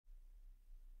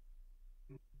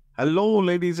Hello,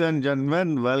 ladies and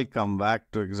gentlemen. Welcome back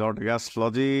to Exotic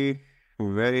Astrology.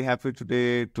 Very happy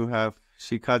today to have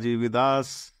Shikha ji with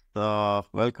us.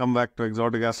 Welcome back to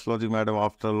Exotic Astrology, madam.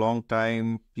 After a long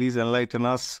time, please enlighten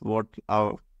us. What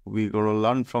are we going to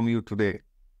learn from you today?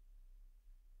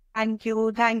 Thank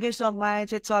you. Thank you so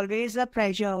much. It's always a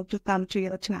pleasure to come to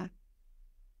your channel.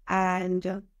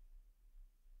 And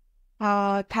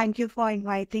thank you for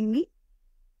inviting me.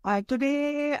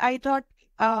 Today, I thought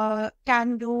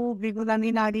can do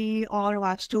Vigulani Nadi or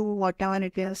Vaastu, whatever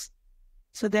it is.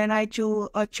 So then I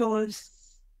chose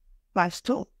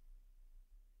Vaastu.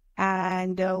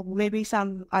 And maybe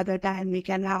some other time we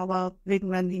can have a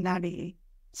Vigulani Nadi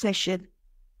session,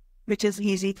 which is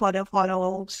easy for the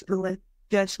followers who will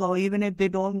just go, even if they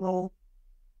don't know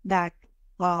that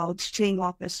string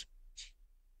office.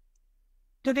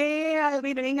 Today, I'll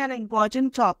be doing an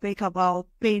important topic about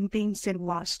paintings in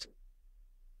Vaastu.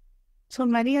 So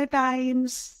many a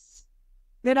times,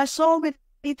 there are so many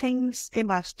things in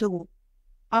Vaastu.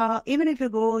 Even if you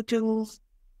go to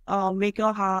make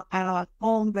your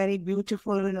home very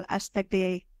beautiful,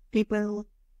 aesthetic, people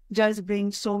just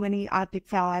bring so many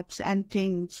artifacts and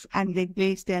things and they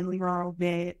place them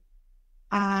there.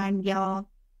 And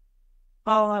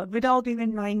without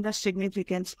even knowing the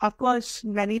significance. Of course,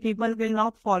 many people will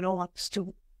not follow us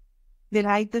too. They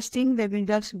like this thing, they will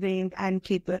just bring and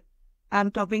keep it. I'm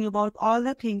talking about all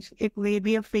the things. It may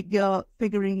be a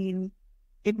figurine,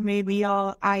 it may be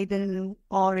a idol,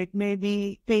 or it may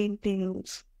be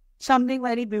paintings. Something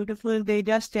very beautiful they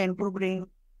just tend to bring.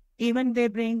 Even they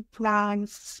bring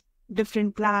plants,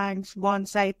 different plants,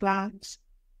 bonsai plants,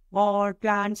 or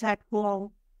plants at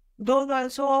home. Those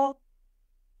also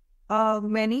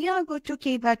many are good to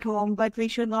keep at home, but we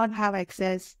should not have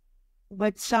excess.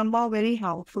 But some are very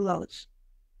helpful also.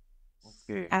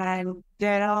 Okay. And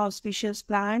there are auspicious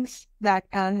plants that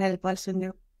can help us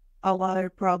in our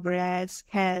progress,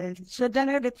 health. So there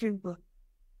are different books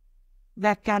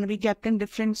that can be kept in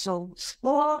different zones.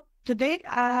 So today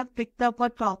I have picked up a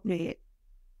topic.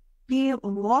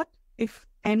 What if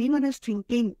anyone is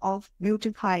thinking of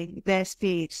beautifying their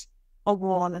space or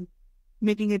wall,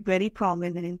 making it very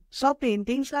prominent? So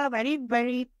paintings are very,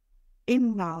 very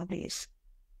in nowadays.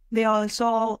 They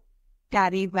also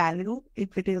carry value.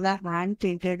 If it is a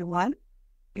hand-painted one,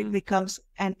 it becomes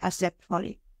an asset for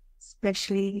it,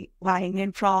 especially buying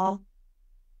it from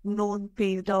known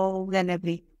painter and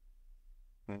everything.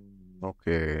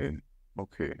 Okay.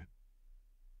 Okay.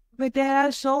 But there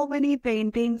are so many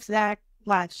paintings that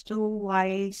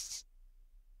Vastu-wise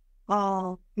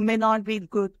may not be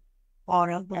good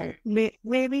or a bad.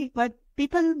 Maybe, but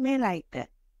people may like that.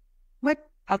 But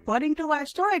according to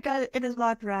Vastu, it is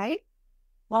not right.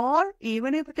 Or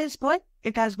even if it is good,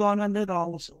 it has gone on the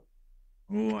wrong zone.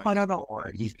 Or a wrong.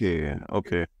 Okay.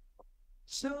 Okay.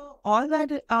 So all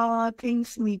that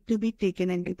things need to be taken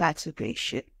into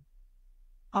consideration.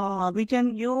 We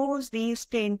can use these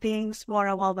paintings for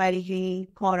our well-being,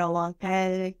 for our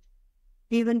health,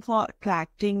 even for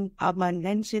attracting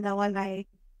abundance in our life.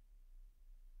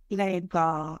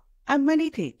 And many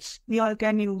things. We all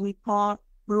can use it for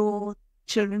growth,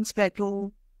 children's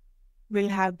bedroom will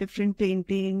have different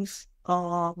paintings.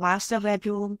 Master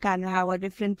bedroom can have a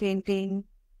different painting.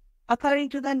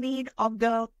 According to the need of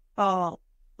the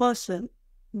person,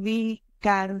 we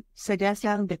can suggest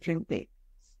them different things.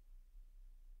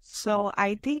 So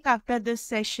I think after this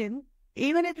session,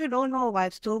 even if you don't know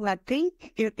Vastu, I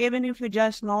think even if you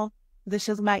just know this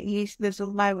is my east, this is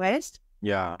my west,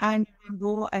 Yeah. and you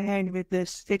go ahead with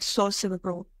this, it's so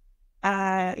simple.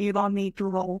 You don't need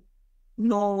to go.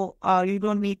 No, you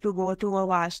don't need to go to a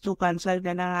Vastu consultant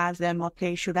and ask them,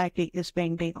 okay, should I take this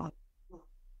painting on?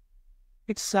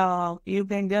 It's you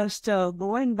can just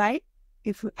go and buy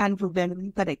if and put them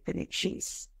in correct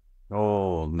directions.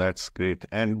 Oh, that's great.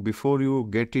 And before you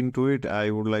get into it, I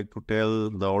would like to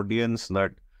tell the audience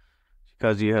that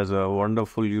Shikha has a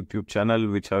wonderful YouTube channel,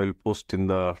 which I will post in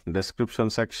the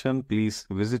description section. Please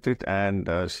visit it. And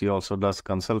she also does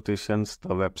consultations. The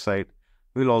website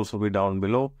will also be down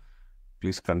below.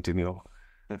 Please continue.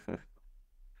 Thank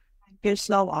you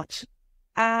so much.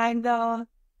 And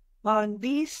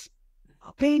these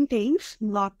paintings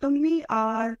not only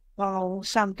are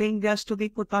something just to be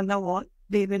put on the wall,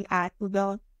 they will add to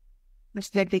the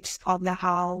aesthetics of the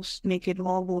house, make it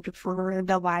more beautiful.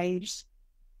 The vibes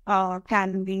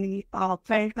can be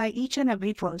felt by each and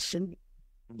every person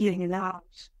living in the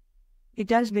house.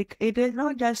 It is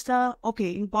not just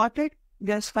okay, important,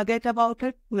 just forget about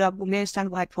it, we are based on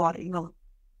what falling on.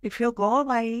 If you go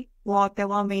by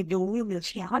whatever may do with your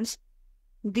chance,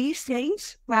 these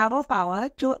things have a power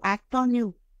to act on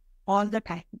you all the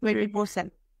time, 24/7.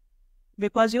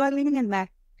 because you are living in that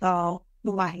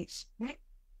device, right?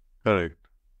 Correct.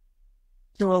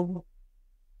 So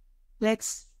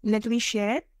let me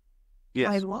share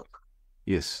my Yes. work.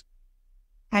 Yes.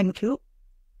 Thank you.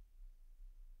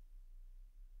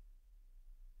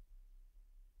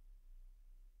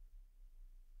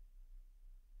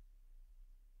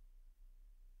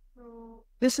 So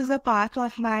this is a part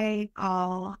of my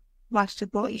master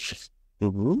course.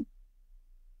 Mm-hmm.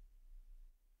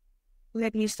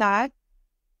 Let me start.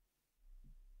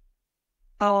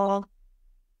 Uh,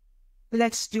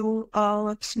 let's do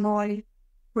a small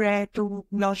prayer to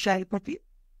Lord Ganpati,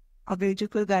 a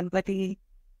beautiful Ganpati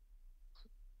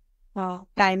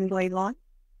time going on.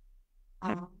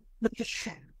 Uh,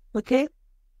 okay.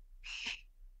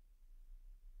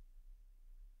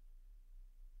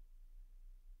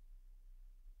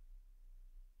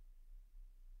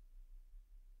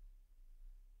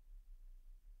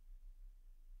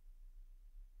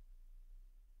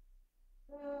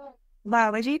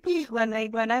 Babaji, when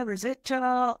I visit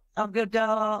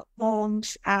the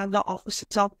homes and the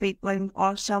offices of people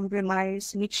or some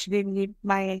premise which they need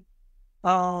my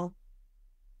uh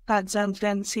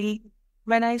consultancy,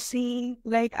 when I see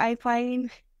like I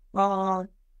find uh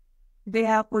they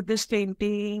have put this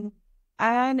painting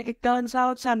and it turns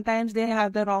out sometimes they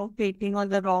have the wrong painting on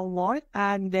the wrong wall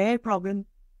and their problem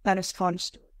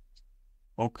corresponds to.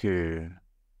 Okay.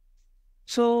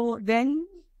 So then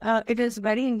it is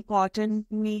very important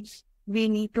we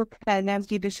need to tell them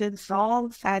that this is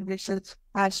wrong and this is,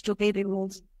 has to be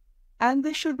removed. And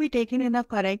this should be taken in a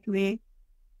correct way.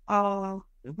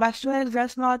 But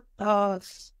just not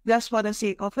just for the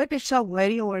sake of it. It's a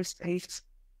very old space.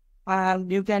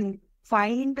 You can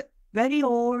find very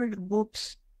old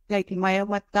books like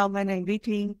Mayavattam and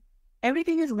everything.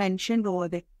 Everything is mentioned over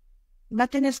there.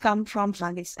 Nothing has come from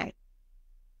Sunny side.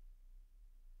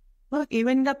 Well,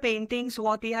 even the paintings,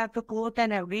 what you have to quote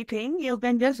and everything, you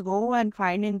can just go and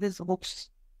find in these books,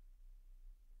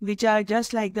 which are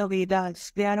just like the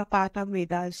Vedas. They are a part of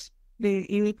Vedas.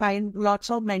 You will find lots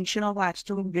of mention of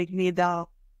Vaastu, Big Veda,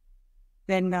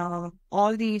 then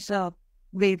all these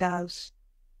Vedas,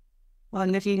 a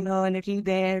little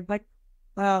there, but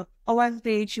one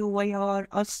page over here,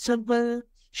 a simple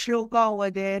shloka over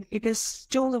there, it is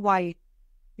too wide.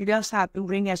 You just have to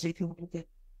bring everything with it.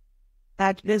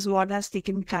 That is what has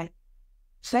taken time.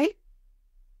 Right?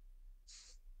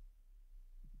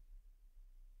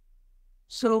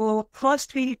 So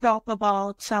first we talk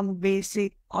about some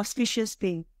basic auspicious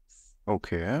things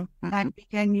Okay. that we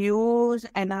can use,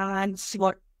 enhance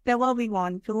whatever we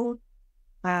want to,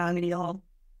 and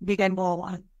we can go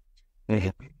on.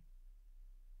 Mhm.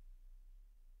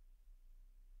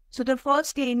 So the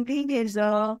first painting is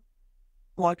a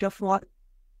waterfall,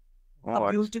 a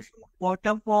Oh, beautiful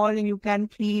waterfall. You can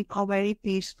feel a very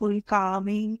peaceful,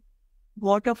 calming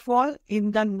waterfall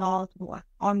in the north,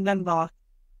 on the north.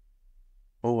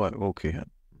 okay.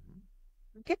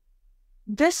 Okay.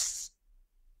 This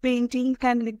painting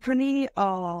can literally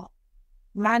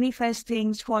manifest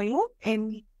things for you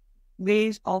in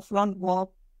ways of long work,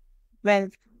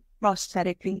 wealth,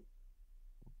 prosperity.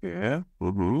 Yeah.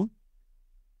 Mm-hmm.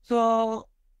 So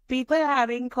people are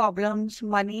having problems,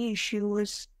 money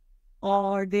issues,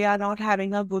 or they are not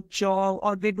having a good job,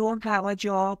 or they don't have a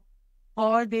job,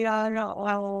 or they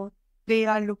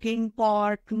are looking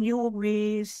for new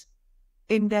ways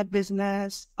in their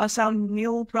business or some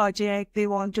new project they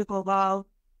want to go about.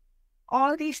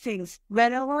 All these things,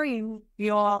 whenever you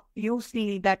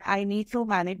feel that I need to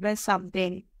manifest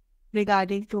something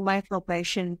regarding to my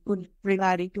profession,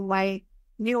 regarding to my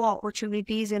new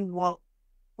opportunities in work.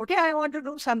 Okay, I want to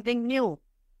do something new.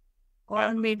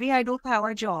 Or maybe I don't have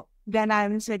a job. Then I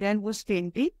will sit and was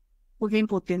painting, put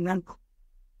in a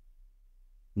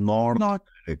North not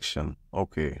direction.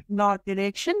 Okay. not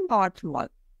direction, not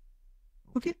work.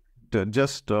 Okay.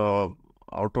 Just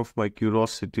out of my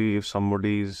curiosity, if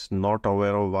somebody is not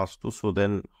aware of Vastu, so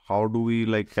then how do we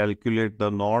like calculate the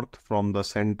north from the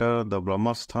center, the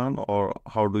Brahmastan, or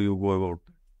how do you go about?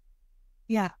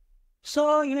 Yeah.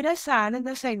 So you just stand in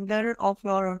the center of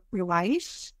your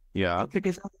device, Yeah. if it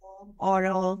is a home or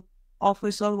a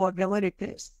office or whatever it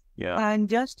is, Yeah. and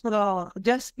just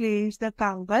place the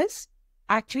canvas.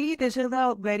 Actually, this is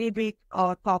a very big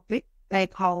topic,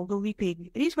 like how do we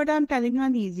paint these? But I'm telling you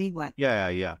an easy one.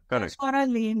 Yeah. Correct. Just for a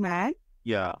layman,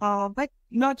 Yeah. but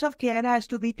lots of care has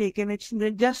to be taken. It's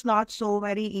just not so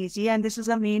very easy, and this is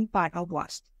a main part of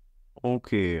Vast.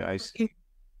 Okay. I see.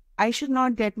 I should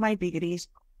not get my degrees.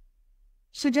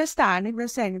 So just stand in the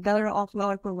center of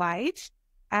your provides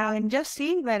and just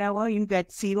see wherever you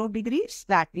get 0 degrees,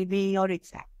 that will be your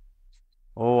exam.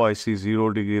 Oh, I see.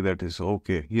 0 degree, that is.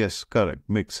 Okay. Yes, correct.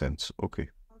 Makes sense. Okay.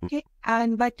 Okay.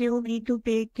 And but you need to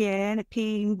take care that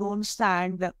you don't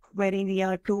stand very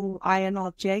near to iron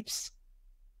objects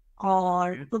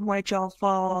or Okay. too much of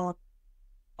uh,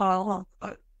 uh,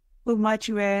 too much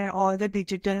where all the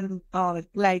digital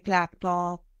like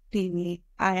laptop, TV,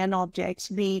 iron objects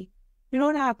be. You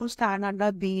don't have to stand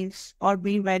under these or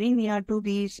be very near to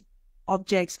these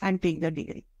objects and take the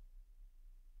degree.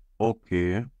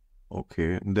 Okay.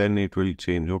 Okay. Then it will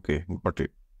change. Okay. Got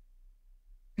it.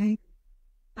 Right.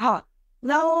 Huh.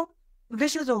 Now,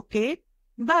 this is okay,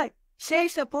 but say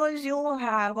suppose you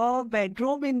have a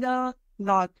bedroom in the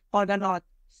north or the north,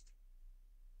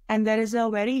 and there is a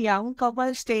very young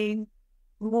couple staying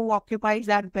who occupies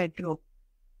that bedroom.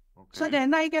 So Okay.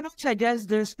 then I cannot suggest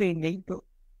this painting too.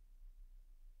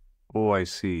 Oh, I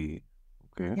see.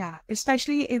 Okay. Yeah,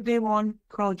 especially if they want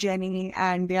progeny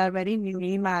and they are very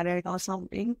newly married or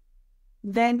something,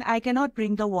 then I cannot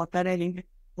bring the water element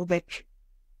to it.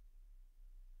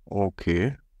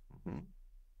 Okay. Mhm.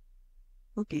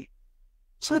 Okay.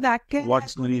 So So that can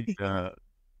what's actually the be.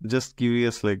 just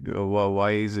curious, like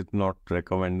why is it not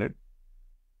recommended?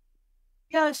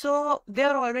 Yeah, so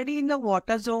they're already in the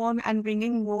water zone and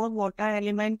bringing more water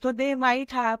element, so they might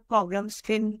have problems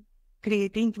in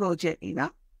creating progeny, na?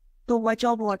 Too much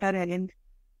of water element.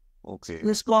 Okay.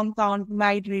 The sperm count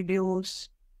might reduce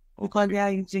because Okay. they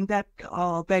are using that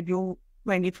bedroom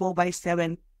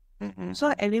 24/7. So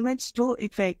Mhm. elements do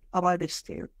affect our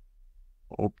disease.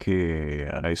 Okay,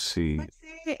 I see. But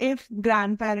say if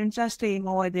grandparents are staying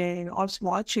over there or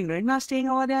small children are staying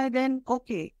over there, then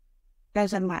okay,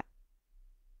 doesn't matter.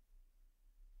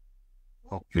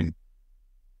 Okay.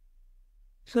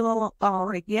 So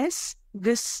yes,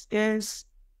 this is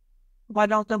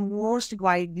one of the most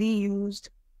widely used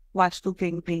Vastu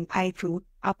painting I feel,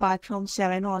 apart from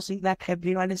seven horses that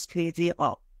everyone is crazy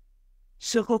about.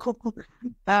 So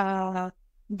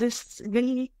this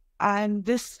really, and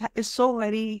this is so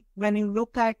very, when you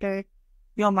look at it,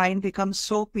 your mind becomes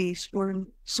so peaceful,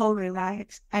 so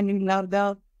relaxed, and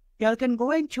you can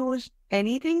go and choose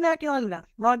anything that you love,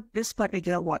 not this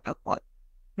particular waterfall,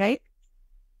 right?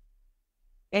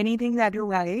 Anything that you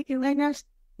like, you can just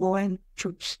go and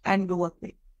choose and do a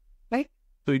thing, right?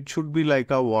 So it should be like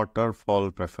a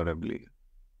waterfall, preferably.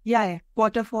 Yeah,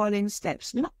 waterfall in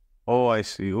steps. No? Oh, I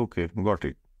see. Okay, got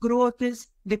it. Growth is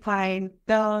defined.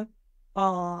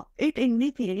 It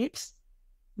indicates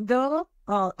the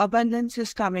abundance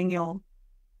is coming your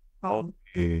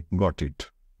Okay, got it.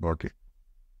 Got it.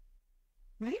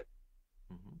 right?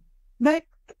 Mhm. But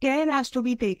care has to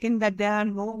be taken that there are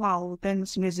no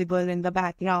mountains visible in the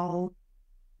background.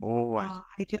 Oh,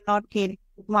 I cannot get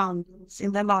mountains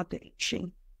in the north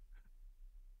direction.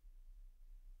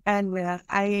 And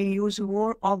I use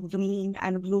more of green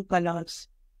and blue colors.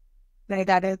 Like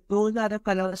that is, those are the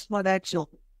colors for that zone.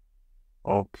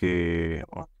 okay.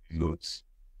 Okay. Goods.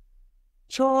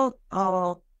 So,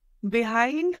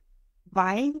 behind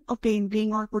buying a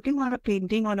painting or putting on a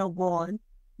painting on a wall,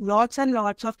 lots and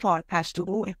lots of thought has to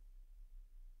go in.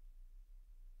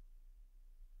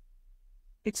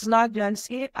 It's not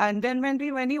just it. And then when we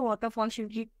many waterfalls,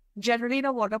 generally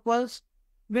the waterfalls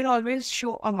will always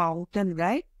show a mountain,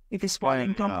 right? It is Yeah,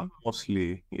 falling from a yeah, mountain.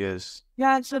 mostly, yes.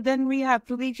 Yeah, so then we have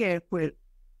to be careful.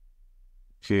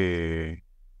 Okay.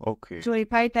 Okay. So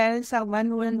if I tell someone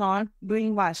who is not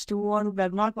doing Vastu or who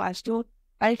does not Vastu,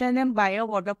 I'll tell them buy a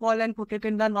waterfall and put it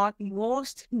in the north.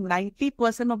 Most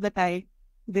 90% of the time,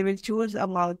 they will choose a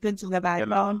mountains in the Yeah.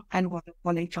 background and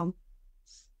waterfall in front.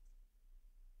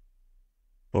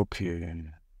 Okay.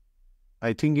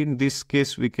 I think in this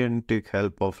case, we can take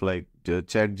help of like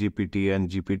Chat GPT and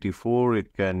GPT-4.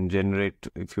 It can generate,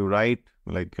 if you write,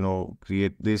 like,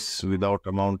 create this without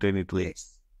a mountain, it will.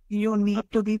 Yes. You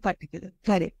need to be particular.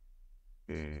 Correct.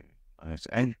 Okay. Nice.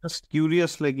 And just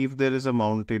curious, like if there is a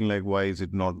mountain, like why is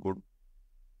it not good?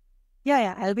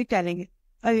 Yeah, I'll be telling you.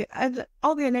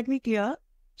 Okay, let me clear.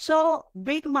 So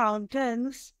big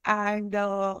mountains and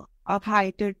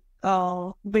up-heighted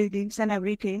buildings and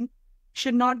everything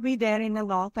should not be there in the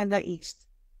north and the east.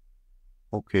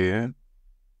 Okay.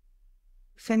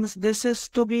 Since this is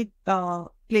to be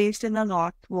placed in the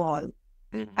north wall,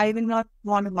 I will not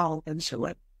want a mountain to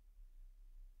it.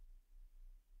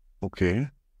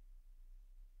 Okay.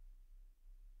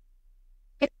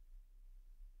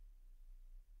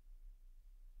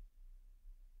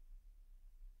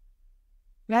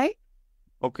 Right?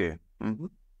 Okay.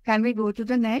 Can we go to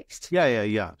the next?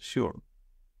 Yeah, sure.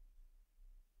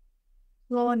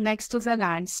 So next to the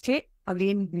landscape,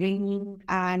 again green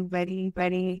and very,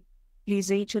 very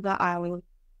pleasing to the eye.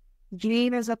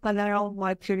 green is a color of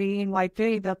Mercury, and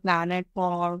Mercury is the planet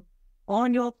for all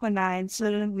your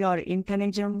financial, your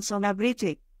intelligence, and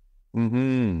everything.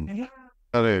 Mm-hmm. Yeah.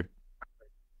 Correct.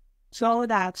 So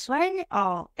that's why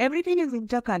everything is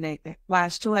interconnected.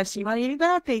 Vastu as you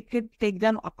cannot take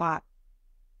them apart.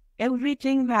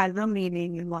 Everything has a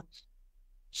meaning in one.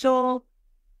 So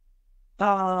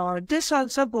this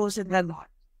also goes in the north.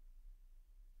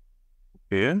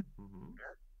 Okay.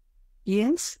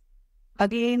 Yes.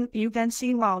 Again, you can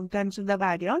see mountains in the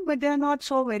background, but they are not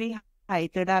so very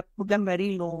heighted. I put them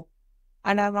very low,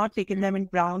 and I've not taken them in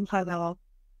brown color.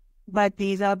 But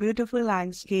these are beautiful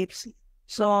landscapes.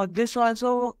 So this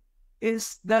also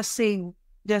is the same,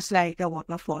 just like a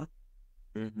waterfall,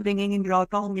 bringing in a lot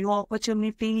of new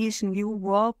opportunities, new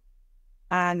work,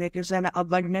 and it is an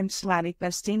abundance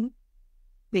manifesting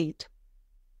state.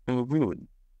 Mm-hmm.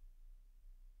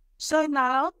 So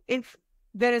now, if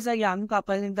there is a young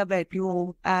couple in the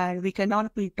bedroom and we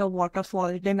cannot beat the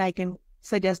waterfall, then I can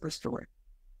suggest the story.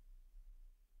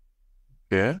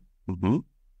 Yeah. Mm-hmm.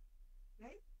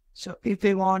 So if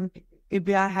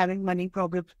they are having money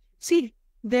problems, see,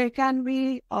 there can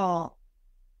be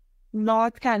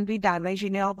north can be damaged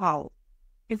in your house.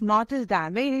 If north is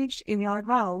damaged in your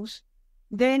house,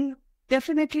 then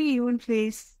definitely you will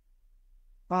face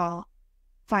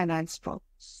finance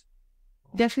problems.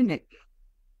 Definitely.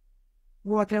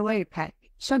 Whatever it can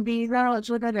be. So these are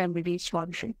also the remedies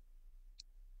function.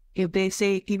 If they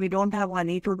say if we don't have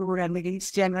money to do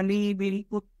remedies, generally we'll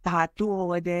put dhatu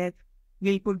over there,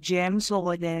 we'll put gems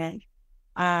over there,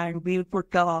 and we'll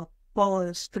put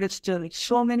pearls, crystals,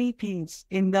 so many things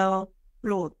in the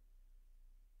floor.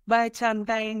 But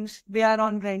sometimes they are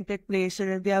on rented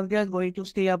places, they are just going to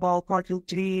stay about 4 to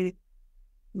 3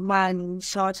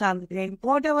 months or something,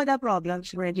 whatever the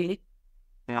problems really.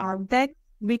 Then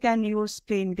we can use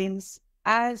paintings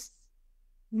as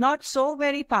not so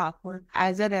very powerful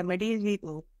as a remedy we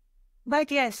do. But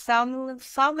yes, some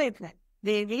effect.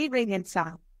 They will bring in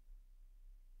some.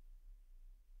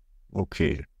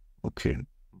 Okay. Okay.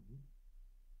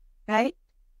 Right?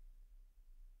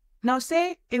 Now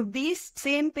say if these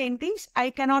same paintings, I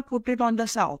cannot put it on the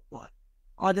south wall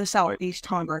or the southeast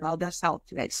corner or the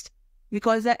southwest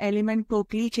because the element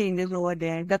totally changes over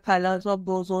there. The colors of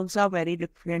those zones are very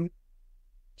different.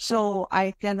 So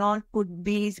I cannot put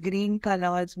these green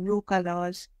colors, blue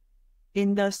colors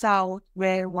in the south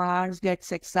where Mars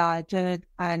gets excited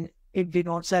and it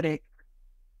denotes a red.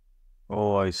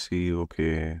 Oh, I see.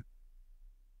 Okay.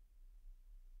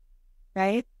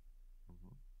 Right?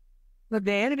 So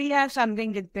there we have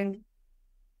something different.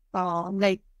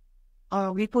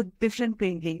 We put different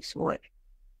paintings for it.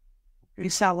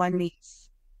 If someone needs,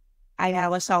 I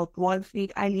have a south wall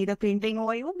feet, I need a painting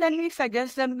over you, then we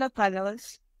suggest them the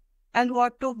colors and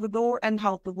what to do and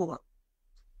how to go.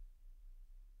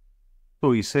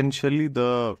 So essentially,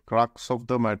 the crux of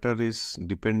the matter is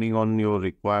depending on your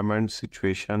requirement,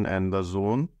 situation, and the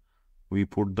zone, we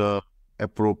put the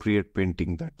appropriate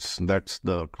painting. That's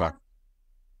the crux.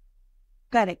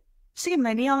 Correct. See,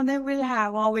 many of them will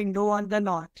have a window on the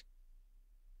north,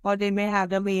 or they may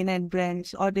have the main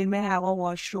entrance, or they may have a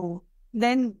washroom.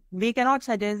 Then we cannot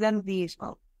suggest them these.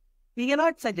 We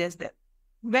cannot suggest them.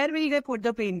 Where will they put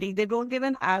the painting? They don't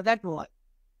even have that wall.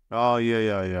 Oh,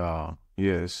 yeah.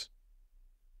 Yes.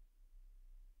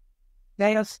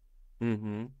 Yes.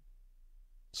 Mm-hmm.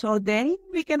 So then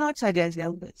we cannot suggest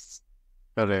them this.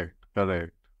 Correct.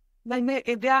 Like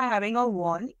if they are having a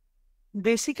wall,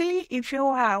 basically if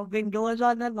you have windows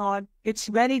on the north, it's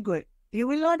very good. You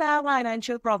will not have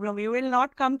financial problem. You will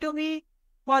not come to me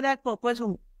for that purpose.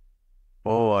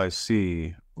 Oh, I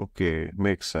see. Okay,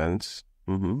 makes sense.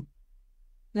 Mm-hmm.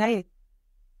 Right.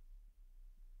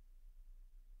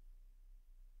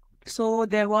 So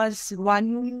there was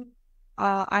one,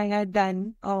 I had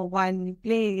done one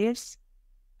place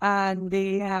and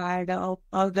they had,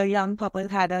 the young couple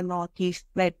had a northeast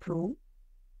bedroom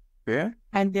Okay.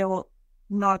 and they were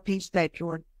northeast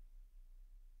bedroom.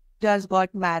 Just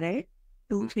got married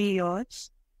 2-3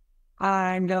 years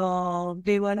and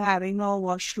they were having a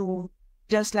washroom,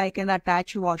 just like an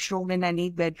attached washroom in any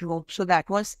bedroom. So that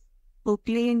was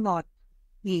totally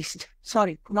northeast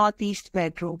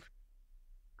bedroom.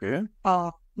 Okay.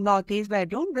 Northeast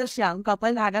bedroom. This young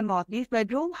couple had a northeast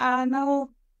bedroom and a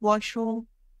washroom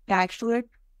attached to it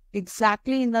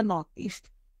exactly in the northeast.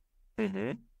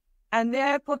 Mm-hmm. And they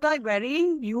had put a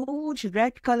very huge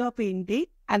red color painting,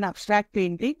 an abstract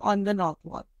painting on the north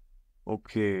wall.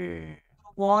 Okay.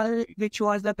 Wall, which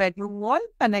was the bedroom wall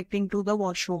connecting to the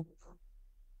washroom.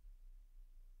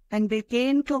 And they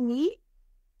came to me,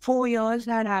 4 years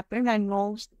had happened and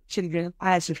no children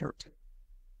as a result.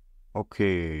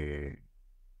 Okay.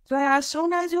 So as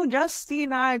soon as you just see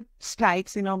that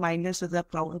strikes in your mind, this is a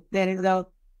problem. There is a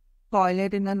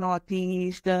toilet in the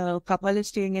northeast, the couple is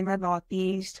staying in the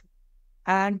northeast,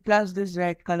 and plus this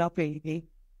red color painting,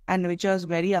 and which was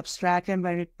very abstract and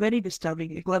very, very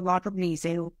disturbing. It was not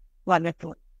amazing,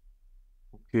 wonderful.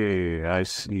 Okay, I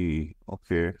see.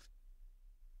 Okay.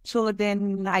 So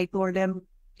then I told them,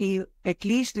 at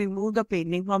least remove the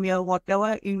painting from your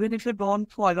whatever, even if you don't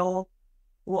follow,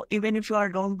 even if you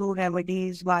don't do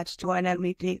remedies, Vaastu and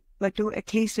everything, but to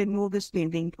at least remove this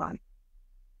painting from.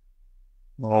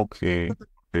 Okay.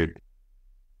 Great.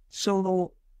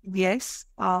 So yes,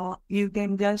 you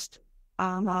can just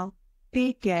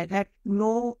take care that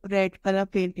no red color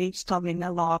paintings come in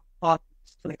a lot of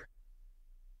like.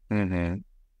 Mm-hmm.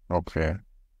 Okay.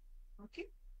 Okay.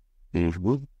 Is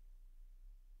good.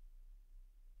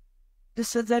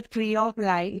 This is a tree of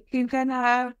life. You can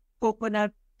have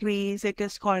coconut trees. It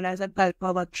is called as a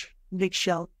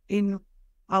kalpavriksha. In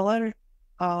our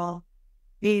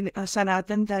in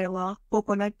Sanatan Dharma,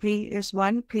 coconut tree is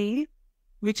one tree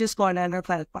which is called as a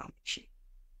kalpavriksha.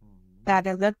 That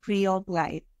is the tree of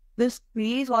life. This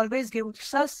tree always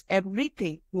gives us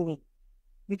everything.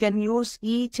 We can use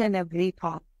each and every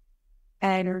thought.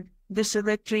 And this is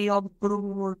the tree of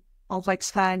growth, of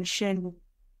expansion,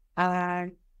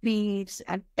 and peace,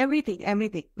 and everything,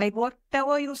 everything. Like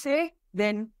whatever you say,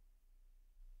 then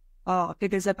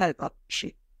it is a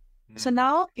kalpavriksha. So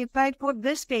now, if I put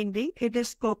this painting, it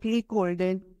is totally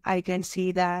golden. I can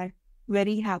see that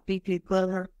very happy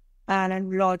people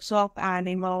and lots of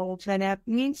animals, and that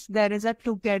means there is a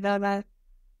togetherness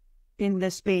in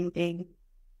this painting,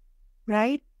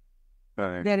 right?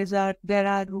 Correct. There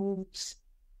are roots,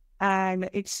 and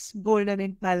it's golden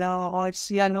in color or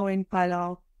it's yellow in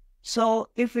color. So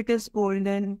if it is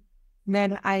golden,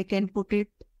 then I can put it.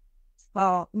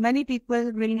 Many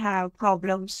people will have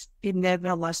problems in their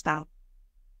Brahmastam.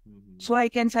 So I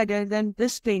can suggest them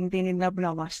this painting in the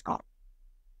Brahmastam.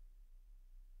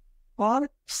 Or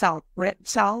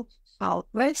southwest,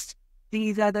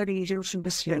 these are the regions in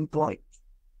the same point.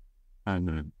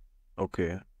 And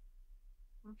okay.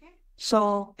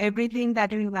 So everything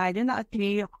that you imagine, a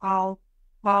tree, how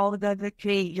does the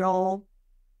tree grow?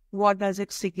 What does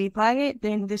it signify?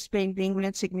 Then this painting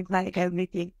will signify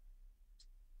everything.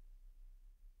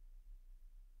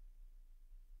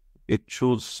 It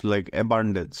shows like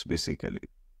abundance, basically.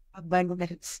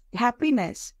 Abundance,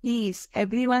 happiness, peace,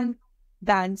 everyone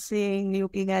dancing,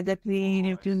 looking at the tree,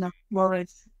 looking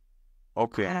upwards,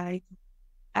 Okay.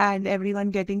 and everyone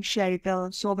getting shelter.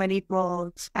 So many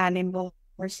birds, animals,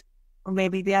 or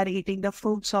maybe they are eating the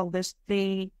fruits of this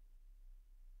tree.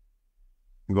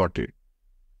 Got it.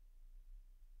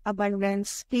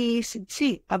 Abundance, peace,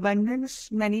 see,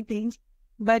 abundance, many things.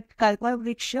 But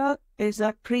Kalpavriksha is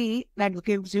a tree that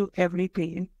gives you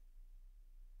everything.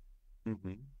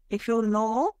 Mm-hmm. If you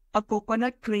know a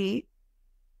coconut tree,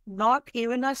 not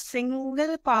even a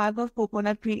single part of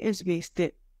coconut tree is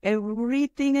wasted.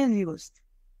 Everything is used.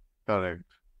 Correct.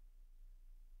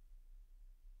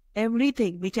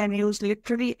 Everything. We can use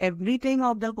literally everything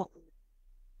of the coconut.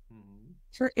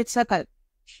 So it's a kalp.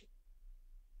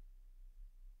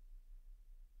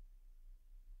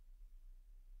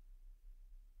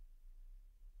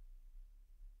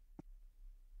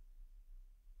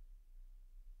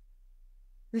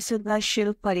 This is the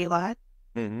Shiv Parivar.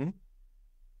 Mm-hmm.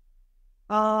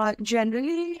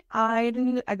 Generally, I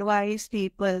will advise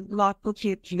people not to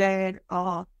keep their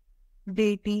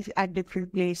deities at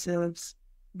different places.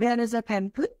 There is a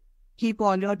temple, keep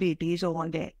all your deities over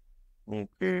there.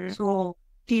 Okay. So,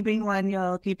 keeping one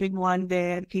here, keeping one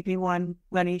there, keeping one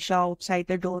Ganesha outside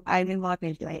the door, I will not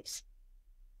advise.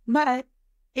 But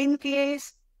in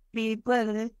case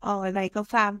people or like a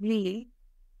family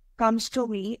comes to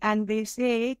me and they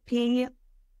say, hey,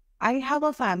 I have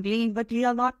a family, but we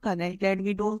are not connected.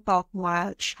 We don't talk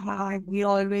much. We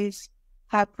always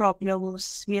have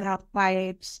problems. We have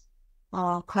fights,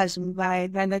 husband,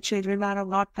 wife, and the children are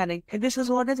not connected. This is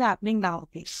what is happening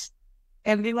nowadays.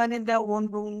 Everyone in their own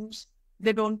rooms.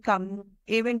 They don't come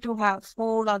even to have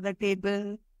food on the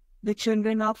table. The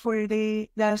children are full day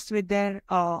just with their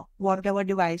whatever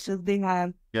devices they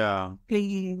have, Yeah.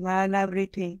 playing and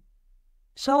everything.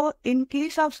 So, in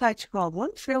case of such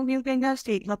problems, you can just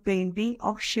take a painting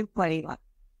of Shiv Parivar.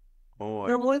 Oh,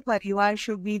 The whole Parivar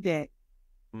should be there.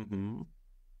 mm-hmm.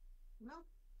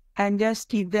 And just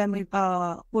keep them,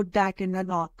 put that in the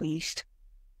northeast.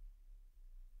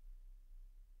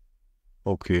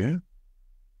 Okay.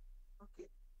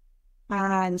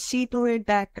 And see to it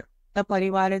that the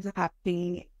Parivar is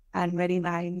happy and very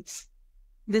nice.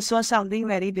 This was something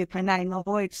very different. I know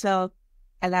it's a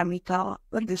Alamika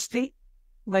or this thing.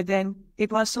 But then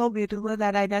it was so beautiful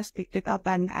that I just picked it up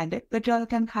and added. But you all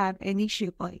can have any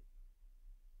shape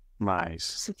Nice.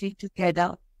 sitting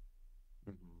together.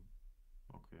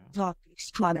 Okay. So it's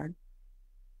fun.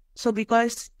 So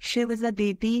because she was a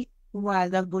deity who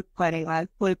has a good parivar,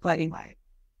 full parivar.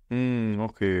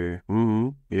 Okay.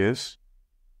 Yes.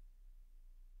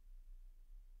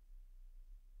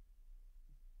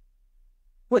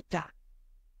 Buddha.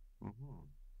 Mhm.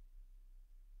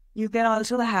 You can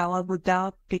also have a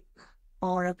Buddha pic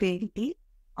or a painting.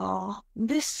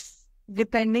 This,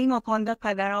 depending upon the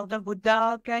color of the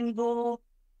Buddha, can go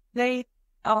like,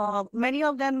 many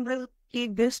of them will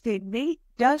keep this painting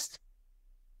just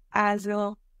as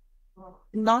a,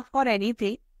 not for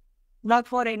anything, not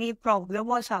for any problem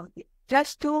or something,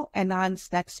 just to enhance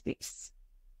that space.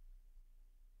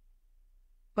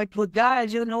 But Buddha,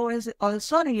 as you know, is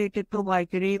also related to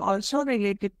Mercury, also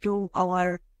related to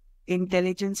our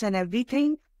intelligence and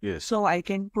everything. Yes. So I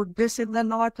can put this in the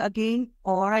north again,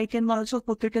 or I can also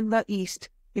put it in the east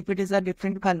if it is a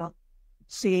different color,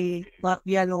 say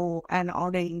yellow and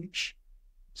orange.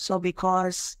 So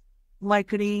because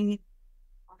Mercury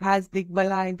has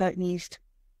Digbala in the east,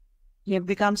 it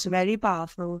becomes very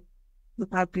powerful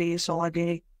with our place all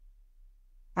day.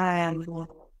 And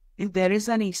if there is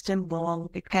an eastern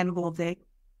wall, it can go there.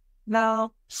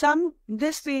 Now,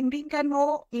 this painting can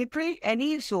go literally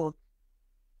any zone.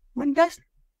 But just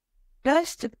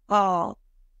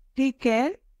take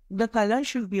care, the color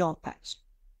should be opaque.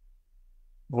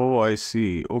 Oh, I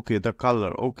see. Okay, the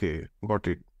color. Okay, got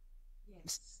it.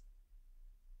 Yes.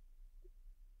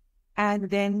 And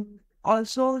then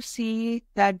also see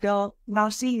that now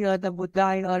see here the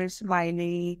Buddha here is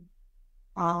smiling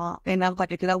in a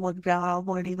particular mudra,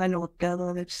 holding a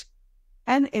lotus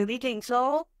and everything.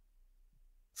 So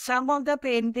some of the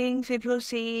paintings, if you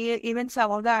see, even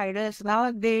some of the idols,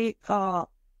 now they,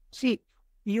 see,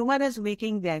 human is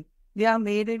making them. They are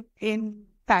made in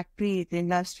factories,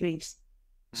 industries.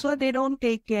 So they don't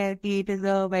take care. It is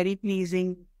a very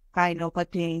pleasing kind of a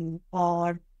thing,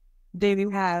 or they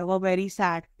will have a very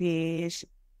sad face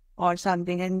or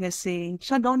something and missing.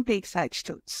 So don't take such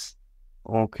tools.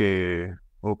 Okay,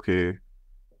 okay.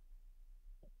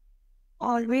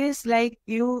 Always like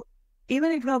you,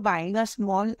 even if you're buying a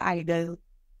small idol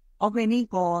of any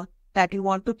god that you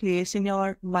want to place in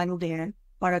your mandir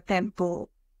or a temple,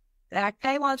 that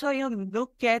time also you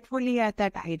look carefully at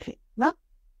that idol. No?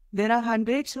 There are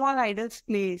 100 small idols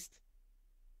placed.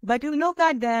 But you look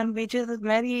at them, which is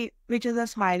a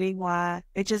smiling one,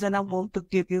 which is in a mood to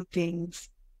give you things.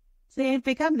 So it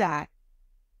becomes that.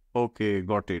 Okay,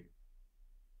 got it.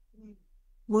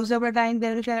 Most of the time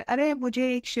they will say, "Arey,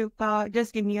 mujhe ek Shikha,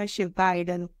 just give me a Shikha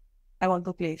idol I want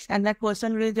to place." And that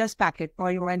person will just pack it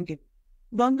for you and give.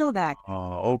 Don't do that.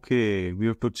 Okay, we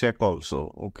have to check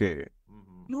also. Okay.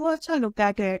 You also look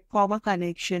at it, form a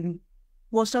connection.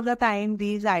 Most of the time,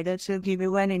 these idols will give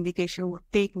you an indication,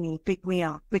 take me, pick me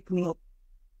up, pick me up.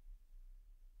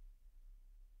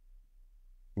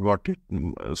 Got it.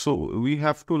 So we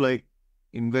have to like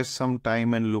invest some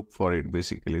time and look for it,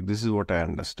 basically. This is what I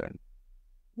understand.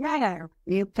 Yeah,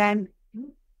 you can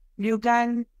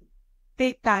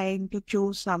take time to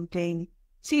choose something.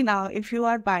 See now, if you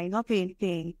are buying a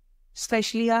painting,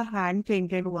 especially a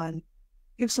hand-painted one,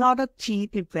 it's not a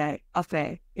cheap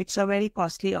affair. It's a very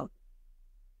costly affair.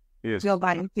 Yes, You're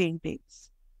buying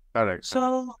paintings. correct.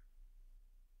 So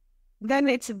then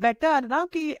it's better now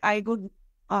that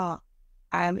I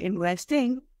am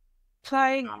investing. So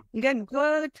I get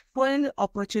good full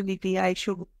opportunity. I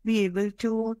should be able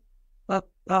to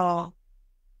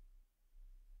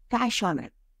cash on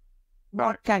it.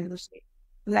 What can you say?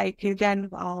 Like you can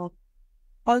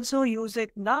also use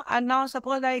it now. And now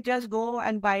suppose I just go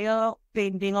and buy a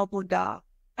painting of Buddha.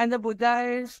 And the Buddha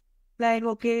is like,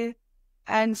 okay,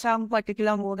 and some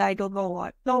particular mode, I don't know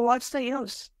what. So what's the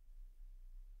use?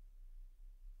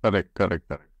 Correct.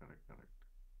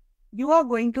 You are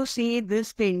going to see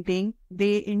this painting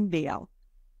day in, day out.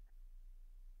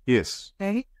 Yes,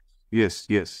 Right? yes.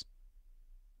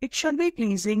 It should be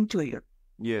pleasing to you.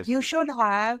 Yes. You should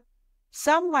have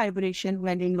some vibration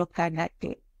when you look at that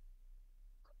thing.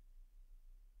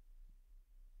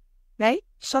 Right?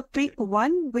 So pick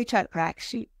one which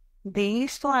attracts you.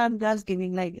 These two I'm just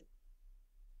giving like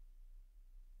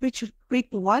pick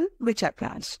one which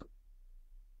attracts you.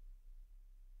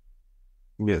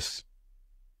 Yes.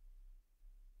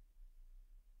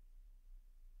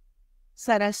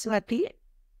 Saraswati.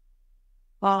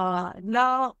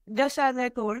 Now, just as I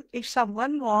told, if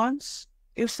someone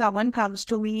comes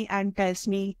to me and tells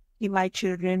me, my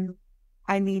children,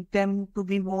 I need them to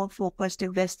be more focused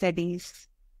in their studies.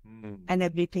 and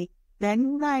everything.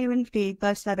 Then I will take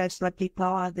a Saraswati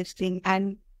power, this thing,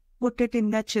 and put it in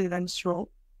the children's room,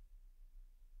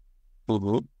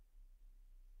 Mm-hmm.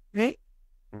 right?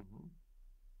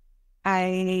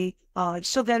 Mm-hmm.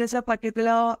 So there is a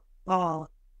particular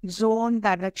zone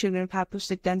that the children have to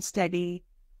sit and study,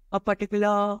 a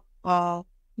particular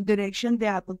direction they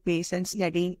have to face and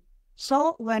study.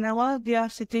 So whenever they are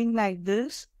sitting like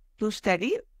this to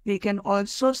study, we can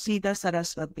also see the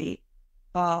Saraswati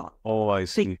Oh, I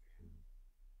thing. see.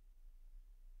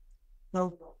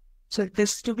 So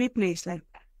this to be placed like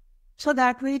that. So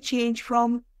that will change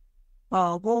from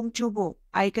home to home.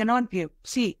 I cannot give.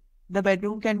 See, the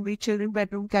bedroom can be children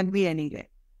bedroom, can be anywhere.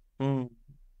 Mm.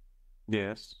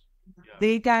 Yes. Yeah.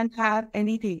 They can have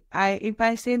anything. If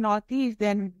I say northeast,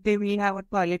 then they will have a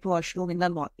toilet washroom in the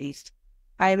northeast.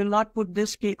 I will not put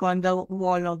this cake on the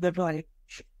wall of the toilet.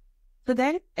 So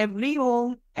then every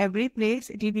home, every place,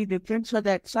 it will be different. So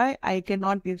that's why I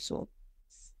cannot give so.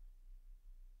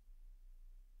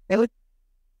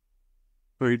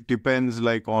 So it depends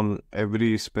like on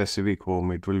every specific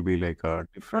home. It will be like a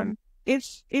different.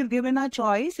 If given a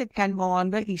choice, it can go on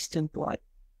the eastern wall.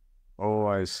 Oh,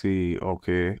 I see.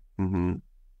 Okay. Mm-hmm.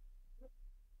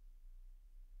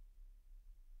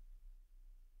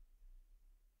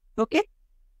 Okay.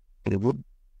 Mhm.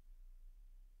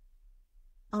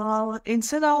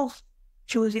 Instead of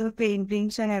choosing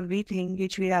paintings and everything,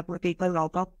 which we have to take a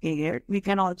lot of care, we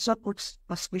can also put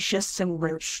auspicious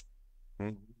symbols.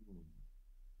 Mhm.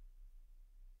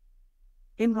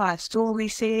 In Vaastu, we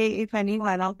say if any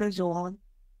one of the zone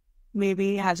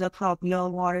maybe has a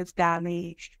problem or is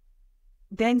damaged,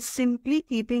 then simply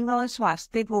keeping a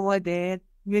swastik over there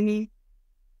will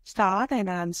start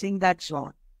enhancing that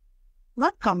zone.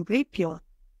 Not complete cure,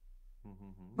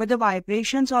 Mhm. but the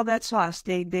vibrations of that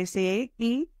swastik, they say,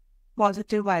 the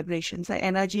positive vibrations, the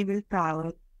energy will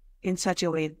travel in such a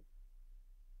way.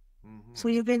 So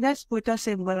Mhm. you can just put a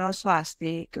symbol of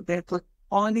swastik.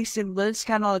 All these symbols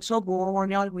can also go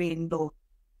on your window.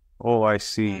 Oh, I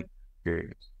see.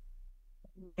 Okay.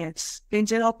 Yes.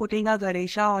 Instead of putting a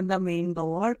Ganesha on the main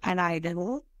door, and I don't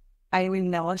know, I will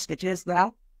never suggest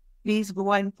that. Please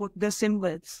go and put the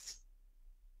symbols.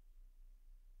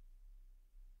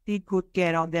 Take good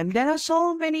care of them. There are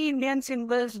so many Indian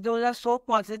symbols, those are so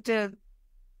positive.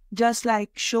 Just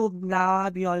like Shubh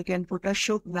Labh, you all can put a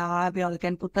Shubh Labh, you all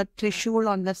can put a Trishul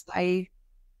on the side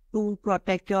to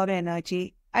protect your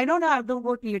energy. I don't have to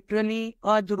put literally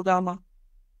a Durga Ma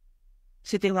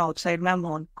sitting outside my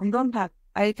home. I don't have.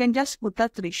 I can just put a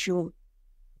Trishul.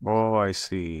 Oh, I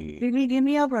see. It will give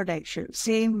me a protection.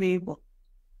 Same way.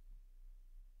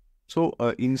 So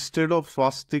instead of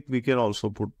swastik, we can also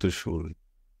put Trishul.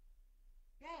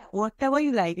 Whatever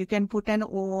you like, you can put an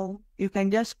Om, you can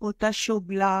just put a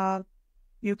Shubh,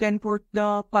 you can put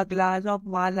the Paglas of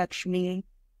Mahalakshmi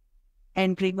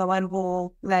entering our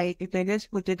home, like you can just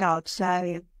put it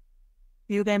outside.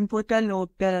 You can put a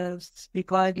lotus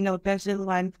because lotus is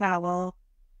one flower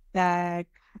that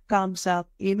comes up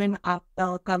even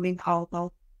after coming out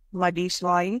of muddy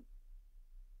soil.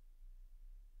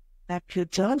 That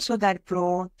future, so that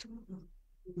growth.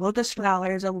 Lotus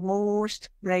flower is a most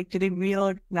like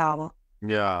revered flower.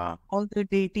 Yeah, All the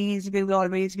deities will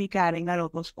always be carrying a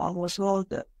lotus flower. So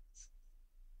the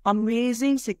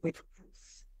amazing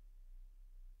significance.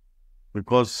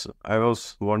 because I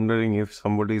was wondering if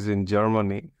somebody is in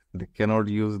Germany, they cannot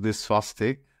use this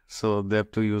swastik, so they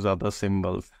have to use other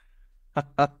symbols.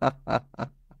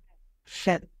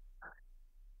 Shit.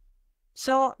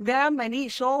 So there are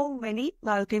so many.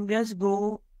 You can just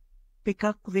go pick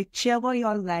up whichever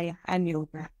you like and use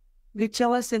that.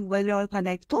 Whichever symbol you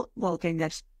connect to,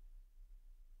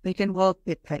 we can work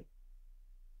with it.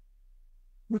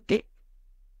 Okay.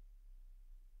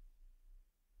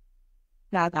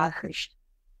 Radha Krishna.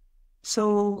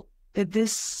 So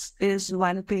this is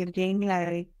one painting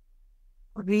like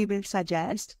we will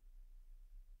suggest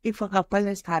if a couple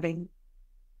is having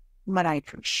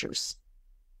marital issues.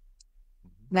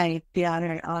 Like they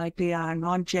are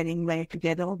not gelling well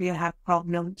together, we have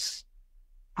problems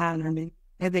and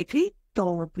everything.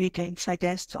 So we can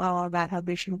suggest our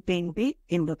Radha-Krishna painting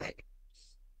in the bed.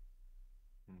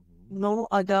 Mhm. No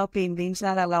other paintings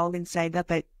are allowed inside the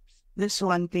bed. This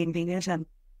one painting is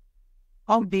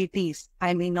of deities,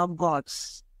 I mean of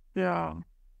gods. Yeah.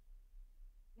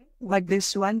 But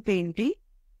this one painting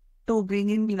to bring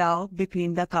in love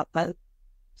between the couple,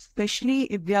 especially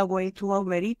if they are going through a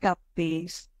very tough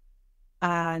phase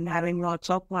and having lots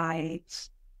of fights.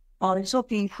 Also,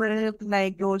 people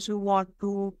like those who want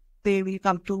to, they will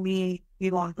come to me,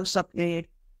 we want to separate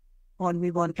or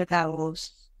we want a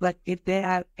divorce. But if they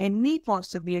have any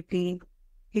possibility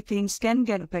if things can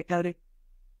get better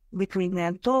between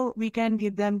them. So we can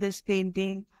give them this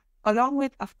painting along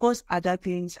with, of course, other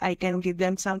things. I can give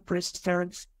them some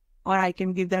crystals or I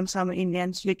can give them some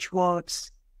Indian switch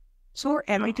words. So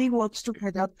everything works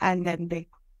together and then they.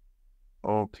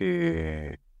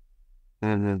 Okay.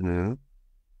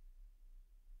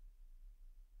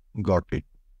 Got it.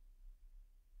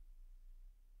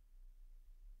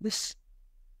 This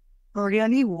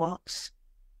really works.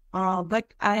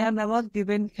 But I have never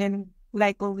given him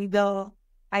like only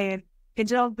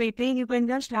instead of painting, you can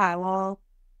just have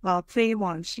a frame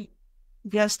on sheet,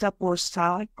 just a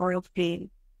postcard or a frame.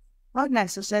 Not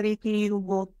necessary to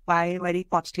go buy very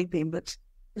costly payments.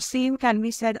 The same can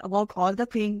be said about all the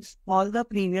things, all the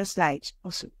previous slides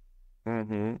also.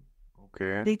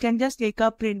 Okay. They can just take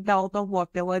a print out of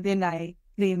whatever they like,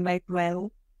 frame like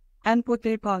well, and put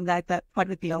it on that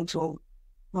particular zone,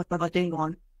 whatever they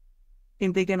want.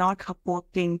 If they cannot afford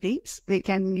paintings, they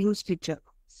can use pictures.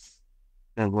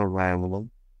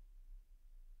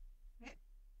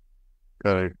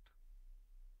 Correct.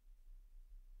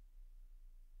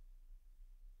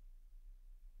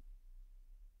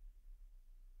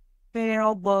 Pair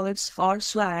of birds or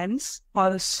swans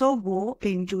also go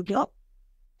into the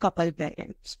couple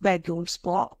bedrooms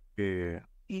for Okay.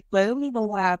 people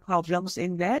who have problems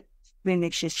in their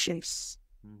relationships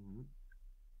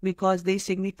because they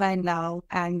signify love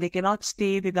and they cannot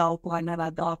stay without one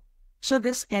another. So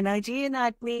this energy in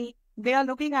at me, they are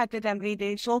looking at it every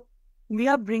day. So we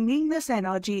are bringing this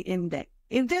energy in there.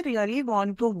 If they really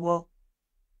want to work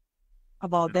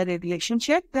about their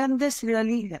relationship, then this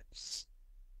really helps.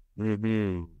 But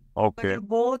Okay. if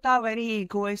both are very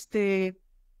egoistic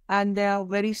and they are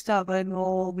very stubborn,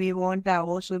 oh, we want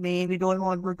ours with me, we don't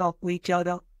want to talk to each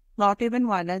other, not even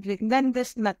one, then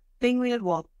this nothing will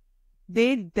work.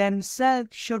 They themselves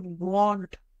should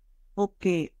want,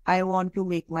 okay, I want to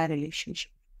make my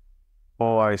relationship.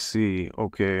 Oh, I see.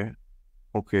 Okay.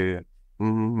 Okay.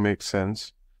 Makes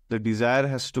sense. The desire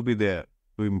has to be there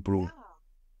to improve. Yeah.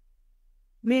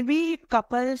 Maybe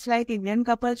couples like Indian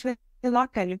couples will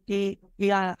not tell you, okay,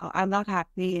 I'm not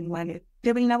happy in one.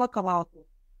 They will never come out.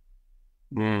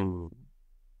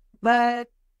 But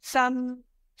some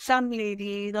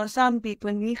ladies or some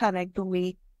people will connect to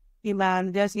me, the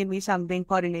man just give me something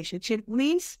for relationship.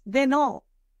 Means they know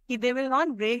they will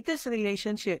not break this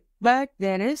relationship, but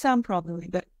there is some problem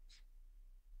with it.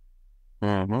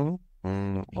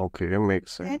 Okay,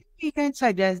 makes sense. Then we can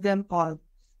suggest them all.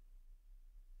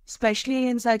 Especially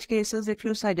in such cases, if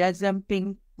you suggest them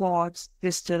pink pots,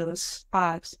 crystals,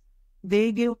 sparks,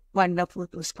 they give wonderful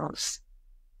response.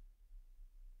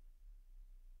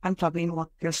 I'm talking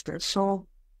about crystals. So,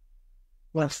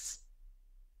 yes.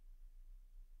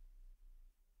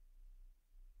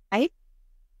 Right?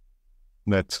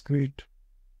 That's great.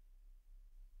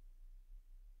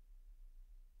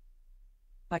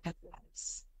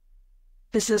 Butterflies.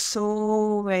 This is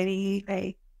so very,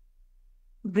 like,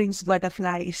 brings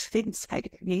butterflies inside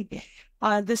me.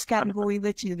 This can go in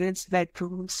the children's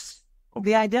bedrooms.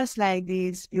 They are just like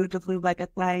these beautiful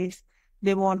butterflies.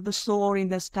 They want to soar in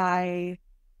the sky.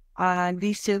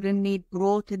 These children need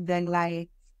growth in their life,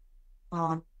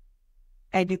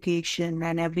 education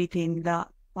and everything, the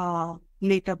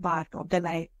later part of the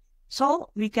life. So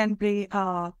we can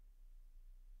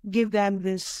give them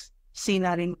this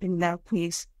scenery in their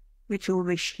place, which you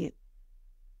wish it,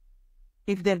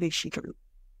 if they wish it to.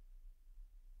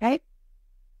 Right?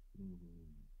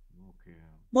 Okay.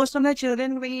 Most of the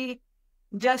children, we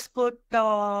just put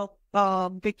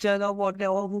picture of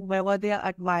whatever, whomever they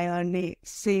admire,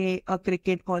 say a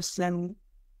cricket person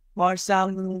or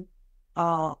some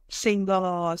singer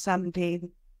or something.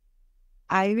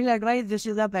 I will advise this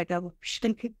is a better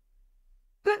option.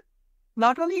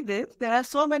 Not only this, there are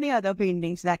so many other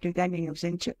paintings that you can use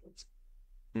in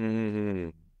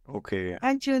children. Okay.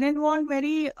 And children want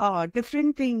very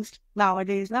different things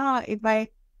nowadays. Now,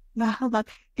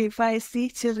 if I see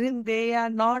children, they are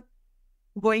not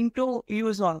going to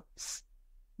use all this.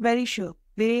 Very sure.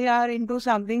 They are into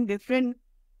something different,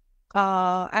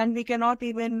 and we cannot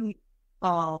even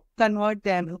convert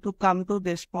them to come to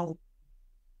this point.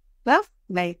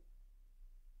 Like,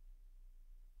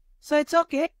 so it's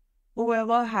okay.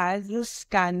 Whoever has this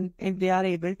can, if they are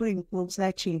able to influence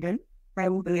their children, I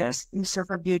would yes, instead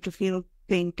of a beautiful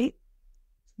painting,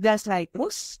 just like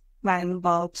this, man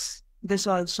bulbs. This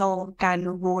also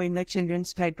can go in the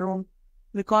children's bedroom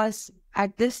because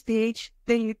at this stage,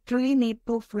 they literally need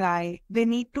to fly. They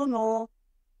need to know,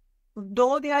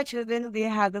 though they are children, they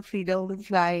have the freedom to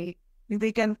fly.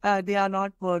 They can, they are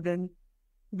not burdened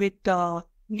with,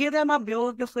 give them a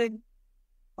beautiful,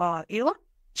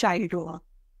 childhood.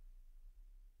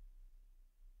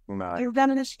 Nice. Give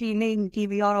them this feeling that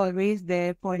we are always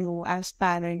there for you as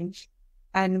parents,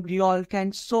 and we all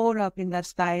can soar up in the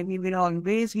sky. We will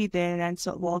always be there and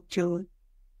support you.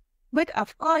 But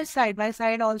of course, side by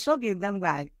side, also give them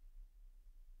value.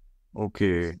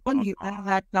 Okay. Don't give them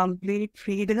that complete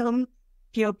freedom.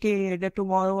 Okay, the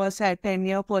tomorrow a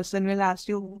 10-year person will ask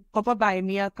you, Papa, buy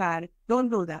me a car. Don't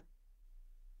do that.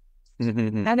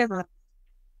 Never.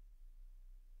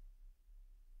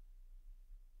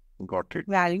 Got it.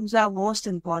 Values are most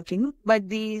important, but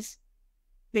these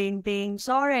paintings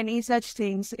or any such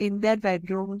things in their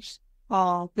bedrooms,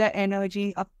 their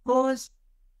energy, of course,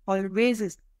 always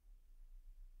is.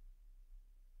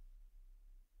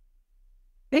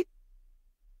 Right?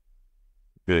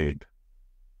 Great.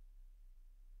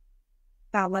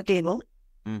 Tower table.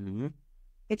 Mm-hmm.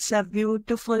 It's a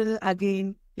beautiful,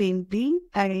 again, painting.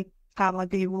 And tower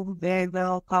table where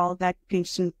the how that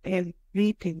gives you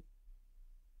everything,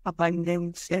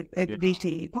 abundance,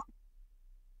 everything.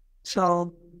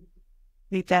 So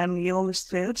we can use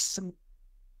this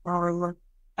or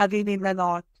again in the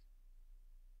north.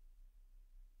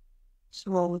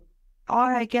 So,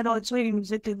 or I can also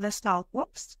use it in the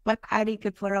southwest, but I need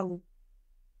it for a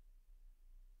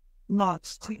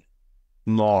north.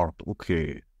 North.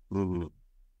 Okay. Mm-hmm.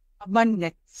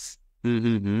 Abundance.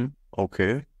 Mm-hmm.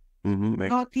 Okay. Mm-hmm.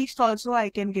 Northeast also I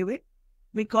can give it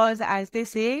because as they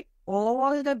say,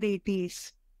 all the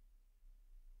deities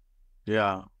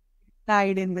Yeah.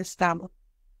 died in this town.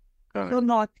 Correct. So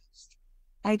northeast,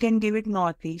 I can give it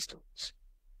northeast,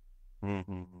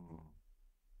 Mm-hmm.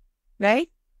 right?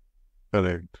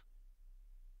 Correct.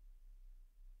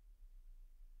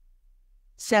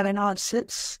 7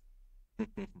 horses.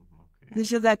 Okay.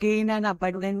 This is again an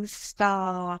abundance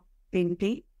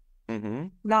painting. Mm-hmm.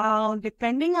 Now,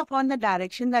 depending upon the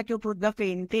direction that you put the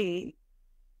painting,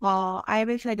 I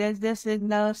will suggest this in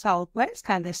the southwest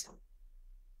and the south.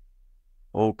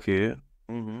 Okay.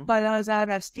 Mm-hmm. Colors are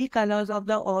rusty colors of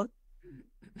the earth,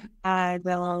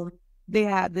 and they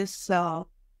have this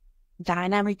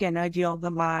dynamic energy of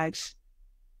the Mars.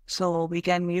 So we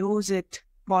can use it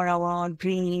for our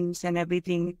dreams and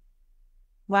everything.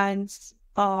 Once,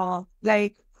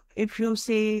 like if you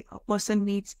say a person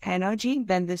needs energy,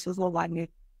 then this is the one.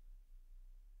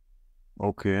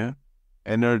 Okay.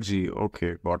 Energy.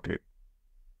 Okay. Got it.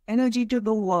 Energy to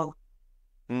do work.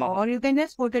 Mm. Or you can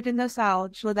just put it in the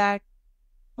south so that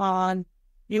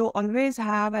you always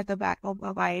have at the back of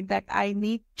your mind that I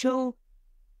need to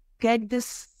get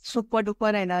this super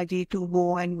duper energy to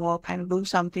go and work and do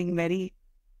something very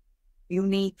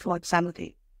unique for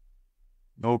something.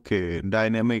 Okay.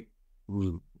 Dynamic.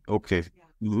 Okay.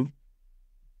 Mm-hmm.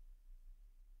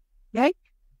 Right?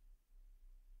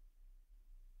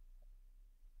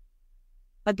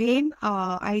 Again,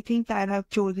 I think I have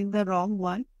chosen the wrong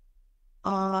one.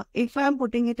 If I'm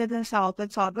putting it in the south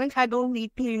and southwest, I don't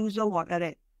need to use the water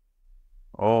end.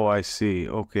 Oh, I see.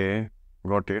 Okay.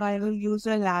 Got it. I will use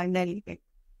a land element.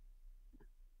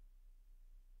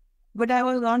 But I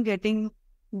was not getting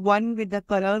one with the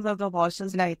colors of the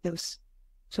horses like this.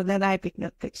 So then I picked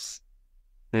up this.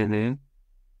 Mm-hmm.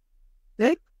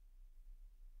 Right?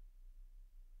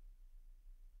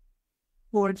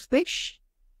 Goldfish.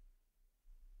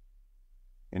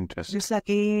 Interesting. This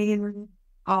again,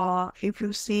 if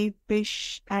you see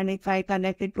fish and if I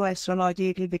connect it to astrology,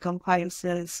 it will become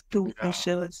Pisces, two Yeah.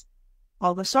 fishes.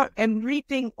 All the sort,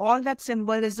 everything, all that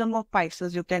symbolism of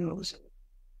Pisces you can use.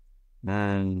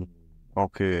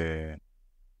 Okay.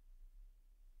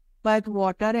 But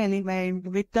water element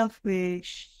with the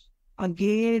fish,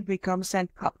 again, it becomes an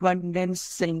abundance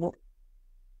symbol.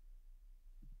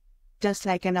 Just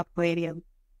like an aquarium.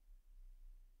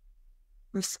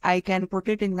 I can put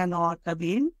it in the north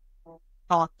again.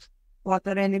 North.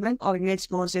 Water element always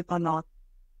goes in the north.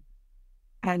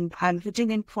 And I'm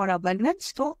putting in for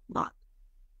abundance, so north.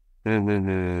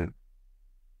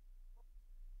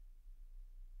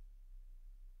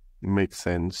 Makes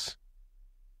sense.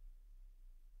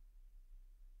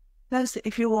 Plus,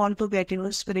 if you want to get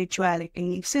into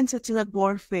spirituality, since it's a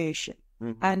goldfish,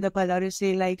 and the color is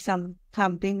say like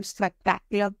something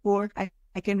spectacular gold,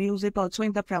 I can use it also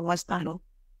in the Brahmastana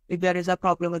if there is a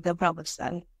problem with the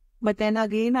Brahmastana. But then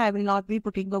again, I will not be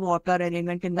putting the water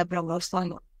element in the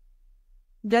Brahmastana.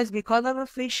 Just because of a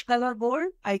fish color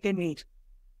gold, I can use.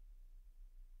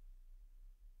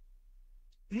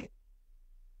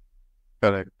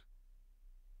 Correct.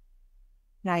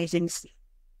 Nice and see.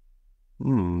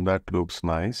 That looks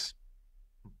nice.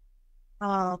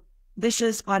 This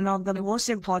is one of the most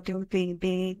important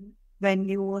painting when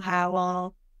you have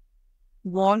a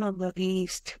wall on the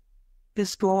east.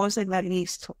 This goes in the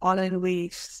east,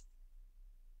 always.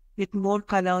 with more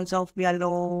colors of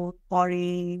yellow,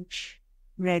 orange,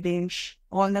 reddish,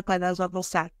 all the colors of the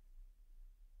sun.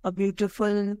 A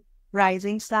beautiful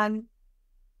rising sun.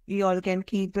 You all can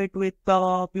keep it with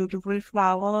beautiful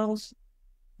flowers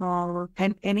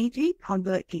and anything on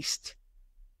the east.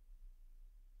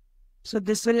 So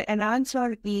this will enhance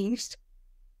your east.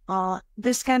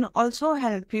 This can also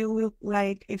help you,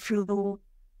 like if you do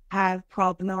have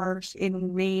problems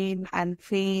in rain and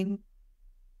fame,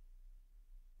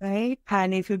 right?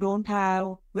 And if you don't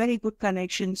have very good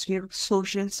connections with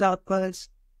social circles,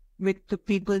 with the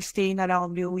people staying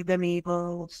around you, with the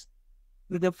neighbors,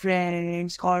 with the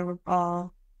friends,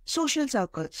 or social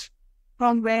circles,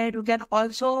 from where you can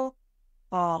also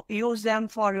use them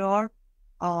for your,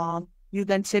 you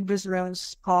can say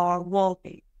business or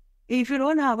working. If you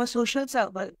don't have a social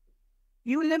circle,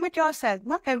 you limit yourself.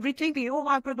 Not everything you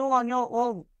have to do on your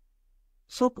own.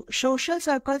 So social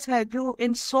circles help you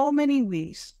in so many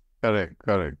ways. Correct,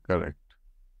 correct, correct.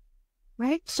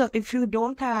 Right? So if you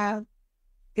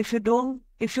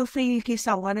feel that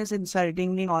someone is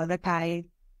insulting me all the time,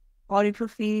 or if you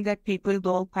feel that people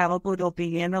don't have a good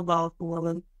opinion about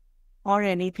women or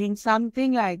anything,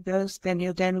 something like this, then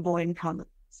you can go in common.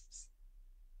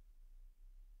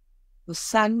 The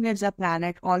sun is a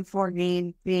planet all for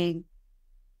rain, pain,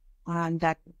 and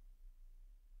that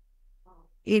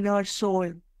inner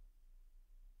soul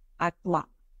at one.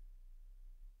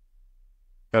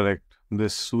 Correct.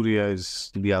 This Surya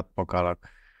is the Atma Karak.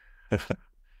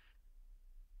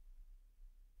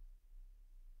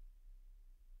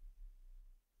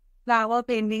 Flower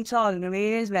paintings are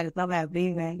always welcome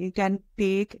everywhere. You can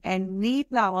take any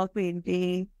flower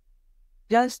painting.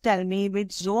 Just tell me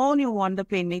which zone you want the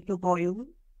painting to go in,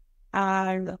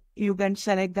 and you can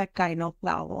select that kind of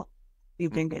flower. You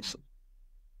can get.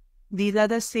 These are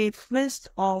the safest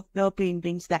of the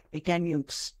paintings that we can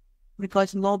use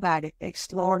because no bad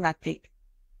effects or nothing.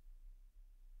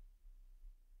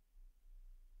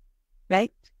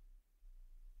 Right?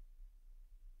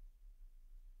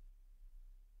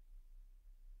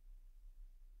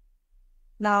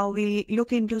 Now we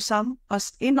look into some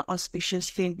inauspicious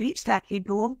paintings that we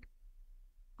don't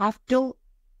have to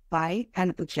buy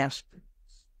and adjust.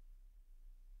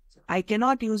 I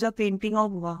cannot use a painting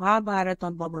of Mahabharata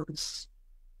on bubbles.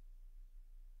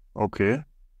 Okay.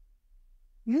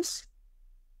 Yes,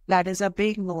 that is a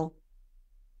big no.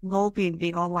 No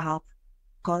painting of Mahabharata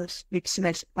because it's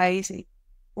mesmerizing.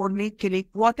 Only killing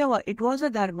whatever it was, a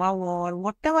Dharma war,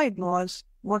 whatever it was,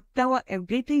 whatever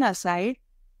everything aside,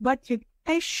 but it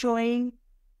is showing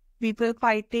people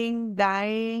fighting,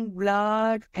 dying,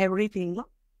 blood, everything.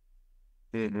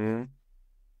 Mm-hmm.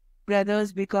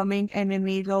 Brothers becoming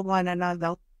enemies of one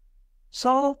another.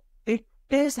 So it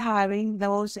is having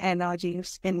those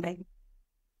energies in them.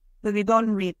 So we don't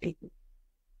read it.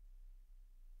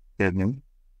 Mm-hmm.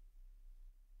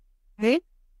 Right?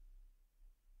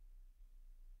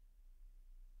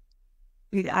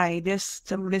 I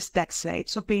just list that slide.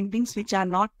 So paintings which are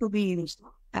not to be used,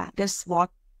 that is what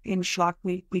in short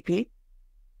we take.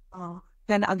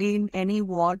 Then again, any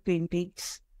wall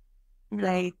paintings,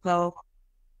 like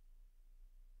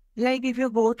if you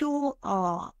go to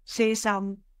say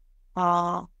some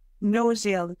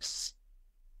museums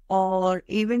or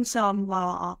even some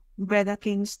where the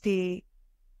kings stay,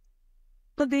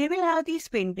 so they will have these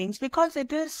paintings because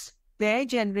it is their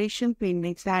generation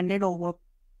paintings handed over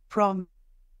from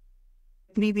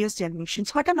previous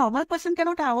generations. But a normal person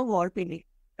cannot have a wall painting,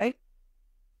 right?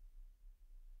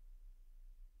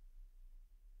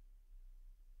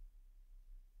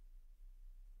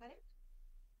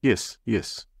 Yes,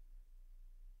 yes.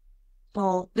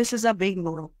 So this is a big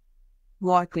no.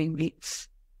 Wall paintings.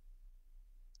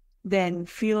 Then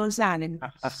fierce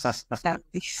animals.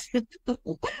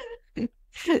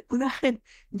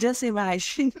 Just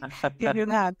imagine if you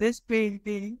have this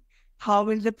painting, how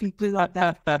will the people of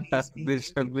that place be?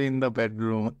 This should be in the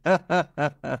bedroom.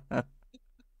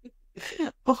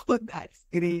 Oh, that's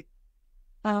great.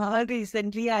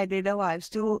 Recently I did a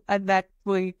Vaastu and that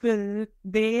people,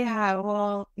 they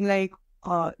have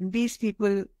these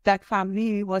people, that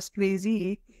family was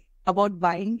crazy about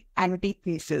buying antique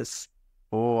pieces,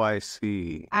 Oh, I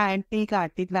see. antique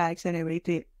artifacts and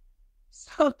everything.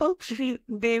 So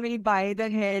they will buy the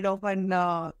head of an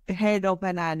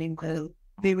animal.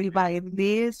 They will buy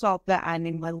base of the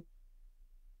animal.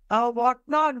 What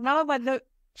not? No, but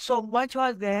so much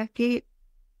was there.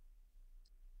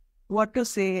 What to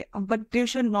say? But you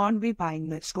should not be buying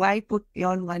this. Why put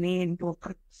your money into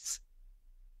this?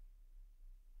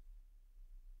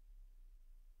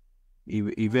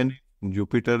 Even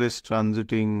Jupiter is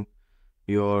transiting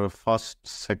your first,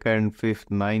 second, fifth,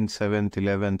 ninth, seventh,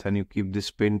 11th, and you keep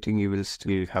this painting, you will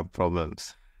still have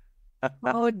problems.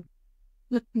 Oh,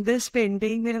 this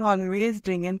painting will always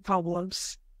bring in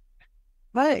problems.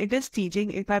 Well, it is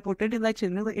teaching, if I put it in the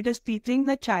children, it is teaching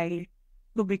the child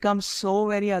to become so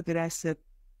very aggressive.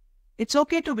 It's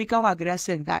okay to become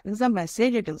aggressive. That is the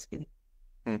message it is giving,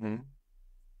 Mm-hmm.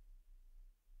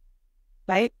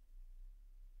 right?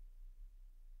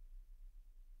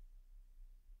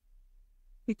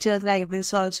 Pictures like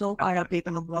this also are a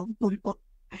paper of people.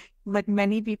 But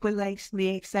many people like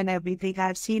snakes and everything.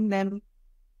 I've seen them.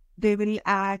 They will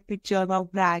add pictures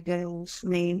of dragons,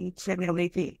 snakes, and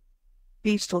everything.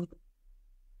 Please don't.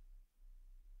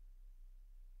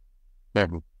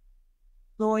 Mm-hmm.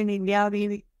 So in India,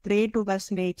 we pray to the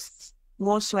snakes.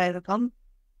 Most welcome.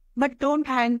 But don't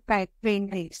hand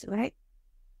paintings, right?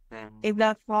 If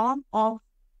the form of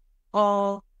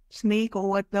a snake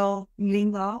over the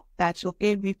linga, that's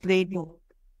okay. We pray you.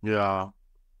 Yeah.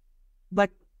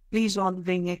 But please don't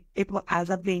bring it as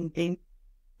a painting.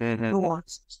 Mm-hmm. Who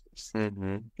wants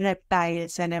Mm-hmm.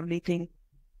 reptiles and everything?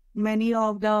 Many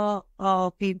of the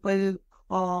people,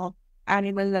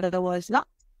 animal lovers, no?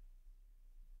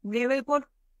 They will put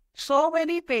so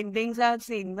many paintings I've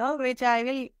seen, no? Which I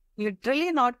will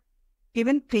literally not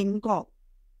even think of.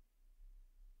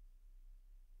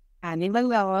 Animal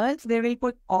lovers, they will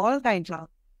put all kinds of,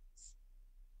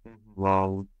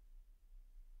 Wow.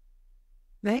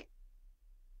 right?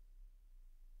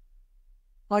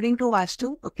 According to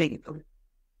Vaastu, okay,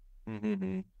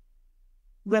 Mm-hmm.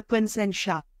 weapons and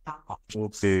sharp.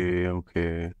 Okay,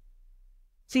 okay.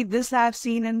 See, this I've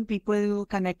seen in people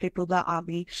connected to the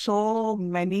army. So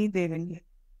many they will.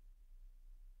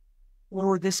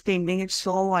 Oh, this painting is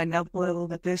so wonderful.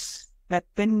 This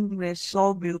weapon is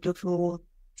so beautiful.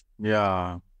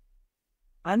 Yeah.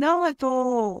 Now,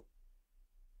 so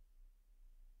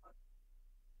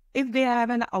if they have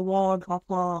an award of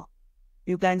a,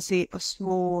 you can say a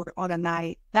sword or a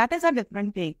knife, that is a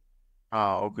different thing.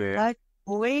 Ah, okay. But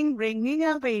bringing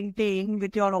a painting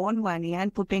with your own money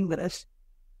and putting this,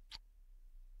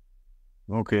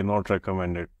 Okay, not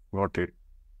recommended. Got it.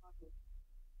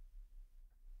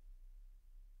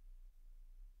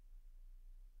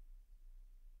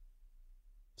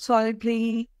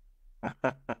 solitary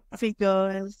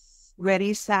figures,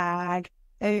 very sad.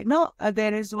 No,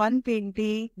 there is one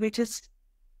painting which is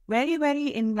very, very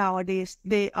in nowadays.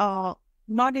 They are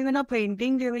not even a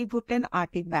painting, they will put an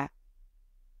artifact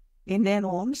in their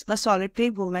homes. A solitary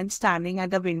woman standing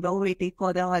at the window waiting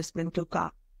for the husband to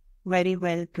come. Very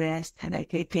well dressed and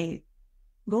everything.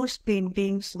 Those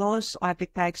paintings, those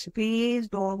artifacts, please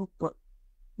don't put.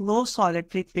 Those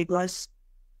solitary figures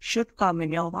should come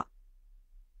in your heart.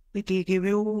 It will give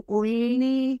you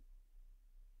only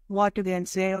what you can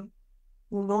say,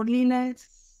 loneliness,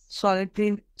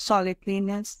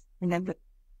 solitariness, and everything,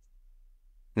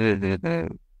 Mm-hmm.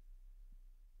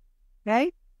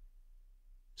 right?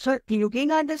 So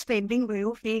looking at this painting, will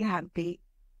you feel happy?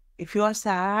 If you are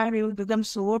sad, you will become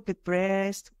so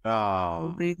depressed. Oh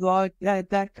Ah, my God,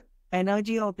 that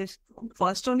energy of this.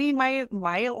 First, only my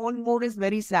own mood is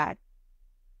very sad.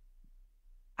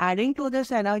 Adding to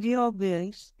this energy of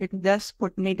this, it just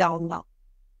put me down now.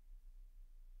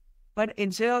 But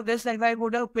instead of this, if I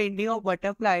put a painting of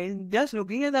butterflies, just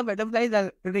looking at the butterflies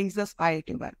that brings the smile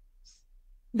to me.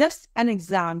 Just an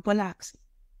example, actually.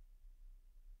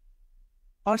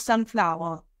 Or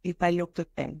sunflower, if I look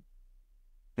at them.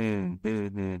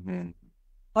 mm-hmm.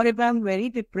 Or if I'm very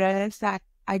depressed,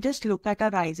 I just look at a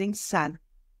rising sun.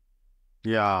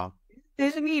 Yeah.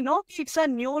 There's me, no, it's a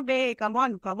new day. Come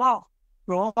on, come on.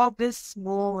 Throw off this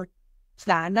mood.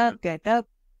 Stand up, get up,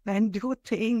 and do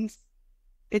things.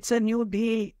 It's a new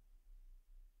day.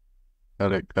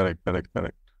 Correct, correct, correct,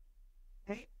 correct.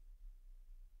 Right?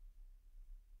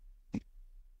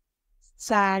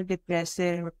 Sad,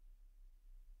 depressive,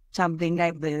 something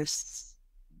like this.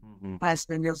 Mm-hmm.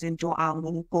 Husband is into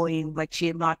army going, but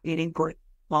she's not feeling good.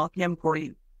 Walk him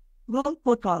going. Don't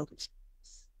put all this.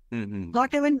 Mm-hmm.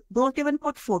 Don't even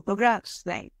put photographs,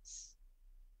 right?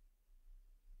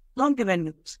 Don't even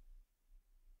use.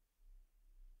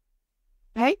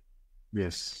 Right?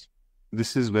 Yes.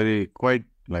 This is very quite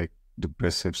like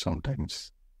depressive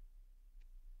sometimes.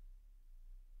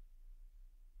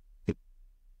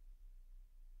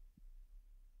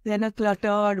 Then a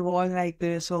cluttered wall like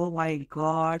this. Oh my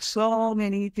God. So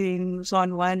many things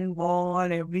on one wall,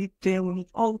 everything.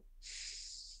 Oh,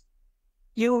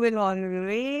 you will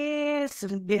always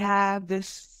have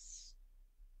this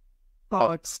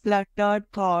thoughts,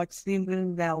 cluttered thoughts. You will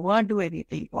never do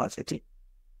anything positive.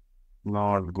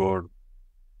 Not good.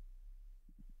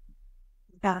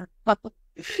 Yeah.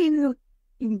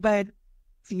 But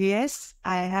yes,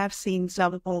 I have seen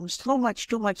some homes so much,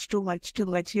 too much, too much, too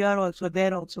much. Here also,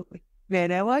 there also.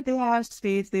 Wherever they have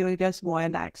space, they will just go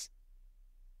and act.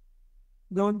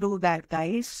 Don't do that,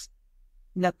 guys.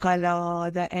 The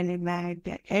color, the element,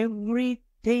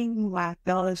 everything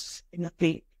matters in a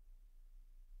paint.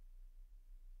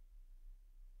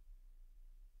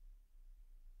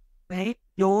 Right?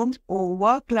 Don't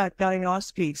over clutter your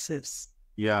spaces.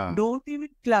 Yeah. Don't even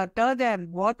clutter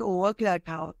them. What over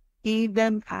clutter? Keep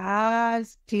them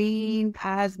as clean,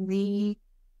 as neat.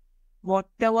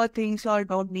 Whatever things are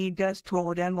don't need, just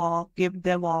throw them off, give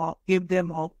them off, give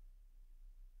them off.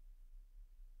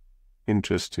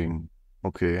 Interesting.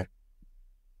 Okay.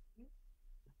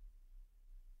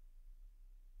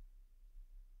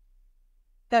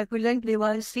 Turbulent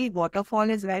river, see, waterfall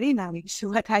is very nice,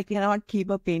 but I cannot keep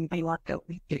a painting water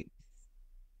with it.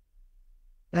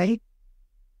 Right?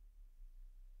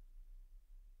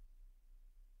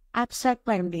 Abstract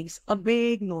paintings, a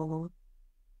big no.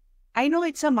 I know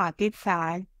it's a market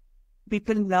fad.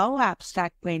 People love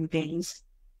abstract paintings.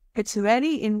 It's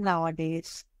very in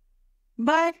nowadays.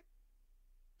 But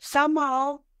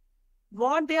somehow,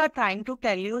 what they are trying to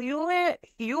tell you,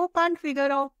 you can't figure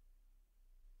out.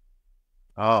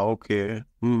 Ah, okay.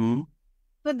 Mm-hmm.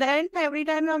 So then every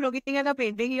time you're looking at a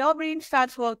painting, your brain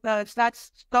stops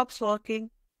working.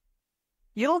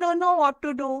 You don't know what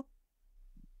to do.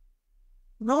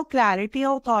 No clarity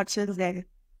of thoughts is there,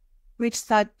 which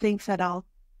start things around.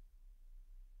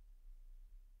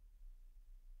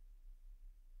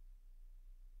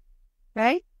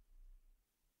 Right?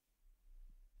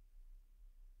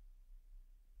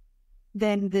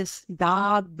 Then this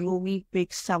dark, gloomy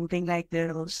pics, something like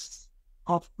this,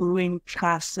 of ruined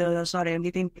castles or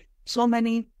anything. So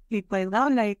many people now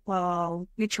like,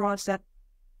 which was that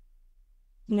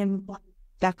film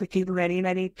that became very,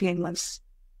 very famous.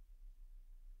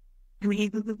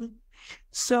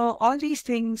 So all these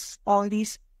things, all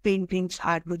these paintings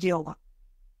are Yoga,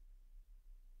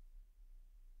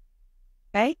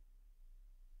 right?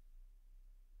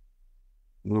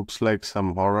 Looks like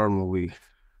some horror movie.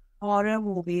 Horror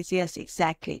movies, yes,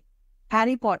 exactly.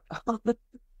 Harry Potter,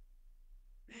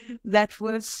 that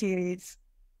was series.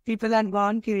 People had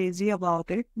gone crazy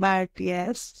about it, but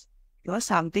yes, it was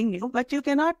something new. But you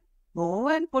cannot go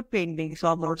and put paintings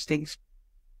on those things,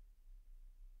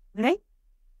 right?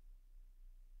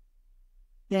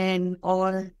 Then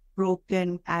all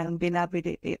broken and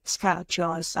dilapidated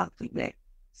structures, something like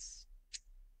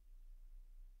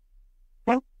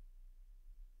that.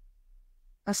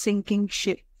 A sinking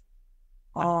ship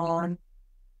on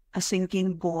a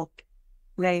sinking boat.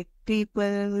 Like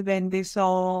people, when they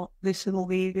saw this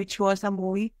movie, which was a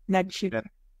movie that ship Yeah.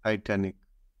 Titanic.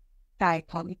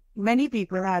 Titanic, many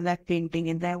people have that painting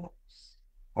in their homes.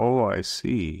 Oh, I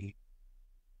see.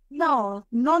 No,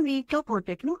 no need to put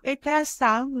it. No, it has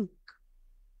some.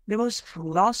 There was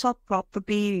loss of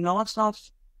property, loss of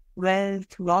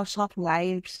wealth, loss of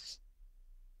lives,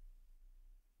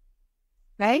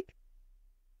 right?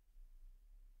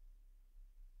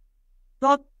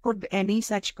 Not put any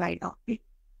such kind of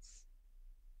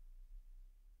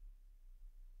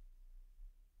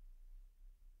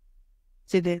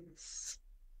incidents.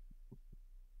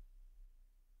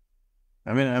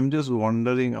 I mean, I'm just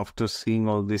wondering after seeing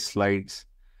all these slides,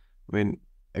 I mean,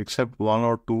 except one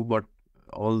or two, but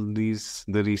all these,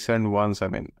 the recent ones, I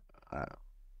mean, uh,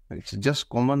 it's just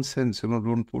common sense,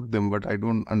 don't put them, but I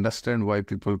don't understand why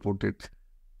people put it.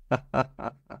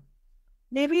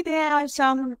 Maybe they have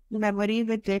some memory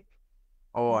with it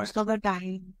Oh, most of the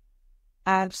time.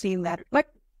 I've seen that.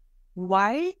 But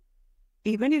why,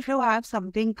 even if you have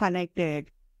something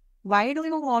connected, why do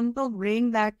you want to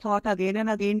bring that thought again and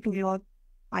again to your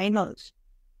finals?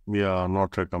 yeah,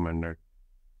 not recommended.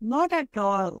 Not at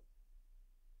all.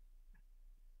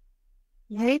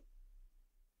 Right?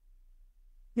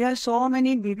 There are so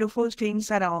many beautiful things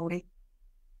around it.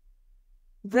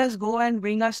 Just go and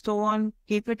bring a stone,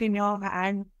 keep it in your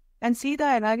hand, and see the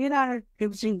energy that it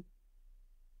gives you.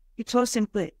 It's so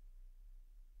simple.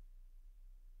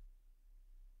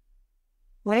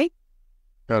 Right?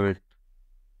 Correct.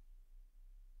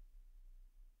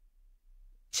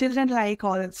 Children like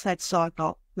all such sort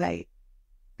of like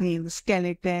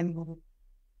skeleton,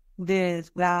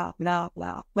 this, blah, blah,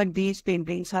 blah. But these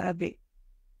paintings are a bit.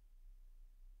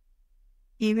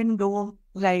 Even though,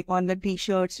 like on the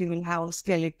t-shirts, you will have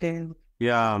skeleton.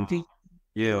 Yeah, The-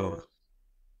 yeah.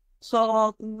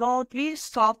 So, no, please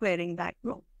stop wearing that,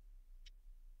 bro.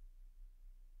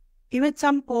 Even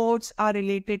some quotes are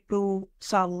related to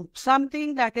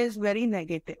something that is very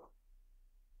negative.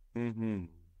 Mm-hmm.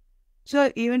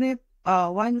 So, even if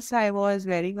once I was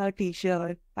wearing a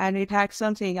t-shirt and it had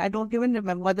something, I don't even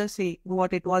remember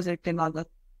what it was written on the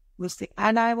thing.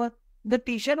 And the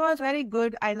t-shirt was very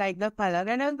good. I like the color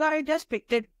and I just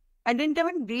picked it. I didn't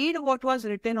even read what was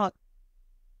written on.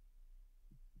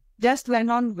 Just went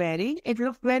on wearing. It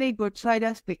looked very good. So I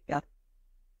just picked up.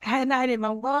 And I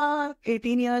remember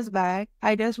 18 years back,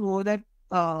 I just wore that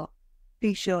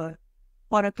t-shirt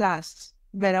for a class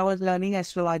where I was learning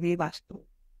astrology Vaastu.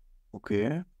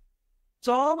 Okay.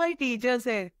 So my teacher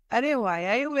said, "Arey, why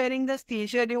are you wearing this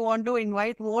t-shirt? You want to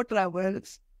invite more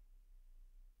troubles."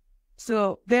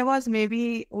 So there was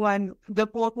maybe the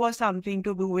quote was something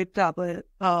to do with trouble.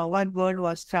 One word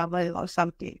was trouble or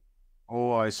something.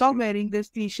 Oh, I So see. wearing this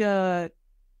t-shirt,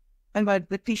 but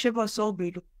the t-shirt was so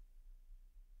beautiful.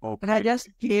 And I Okay. just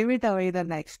gave it away the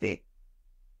next day.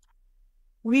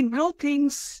 We know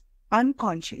things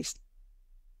unconscious,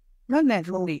 not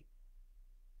naturally.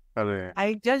 Correct.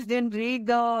 I just didn't read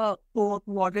the quote,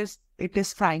 what it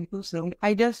is trying to say.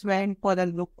 I just went for the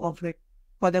look of it,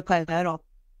 for the color of,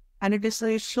 and it is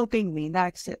shooting me.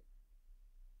 That's it.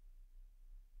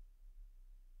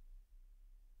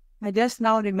 I just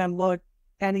now remembered,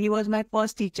 and he was my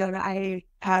first teacher. I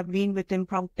have been with him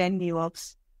from 10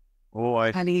 years, Oh, I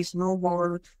and see. he's no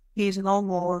more. He's no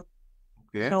more.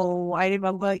 Okay. So I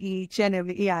remember each and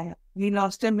every, yeah, we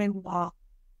lost him in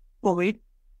COVID.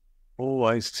 Oh,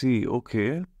 I see.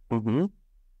 Okay. Mm-hmm.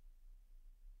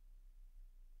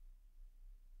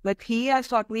 But he has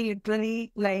taught me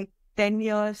literally like 10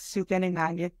 years, you can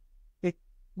imagine, with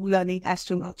learning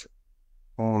astrology.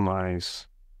 Oh, nice.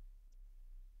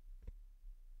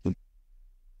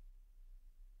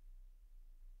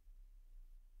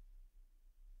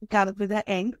 Come to the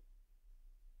end.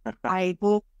 I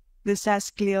hope this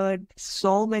has cleared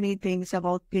so many things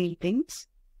about paintings.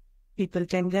 People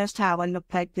can just have a look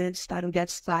at this and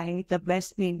just find the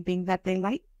best painting that they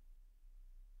like.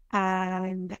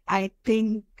 And I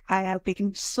think I have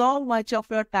taken so much of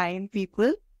your time,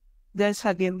 people. Just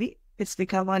forgive me. It's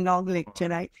become a long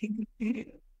lecture, I think.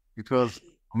 It was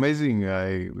amazing.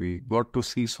 We got to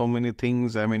see so many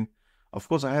things. I mean, of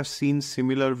course, I have seen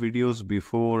similar videos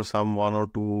before. Some one or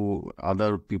two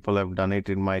other people have done it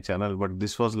in my channel, but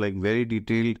this was like very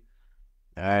detailed,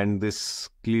 and this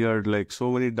cleared like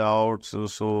so many doubts.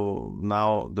 So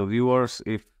now the viewers,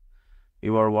 if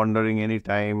you are wondering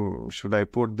anytime, should I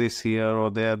put this here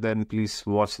or there, then please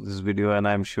watch this video, and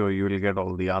I'm sure you will get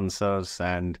all the answers.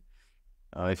 And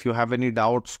if you have any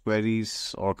doubts,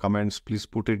 queries, or comments, please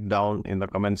put it down in the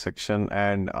comment section.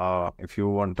 And if you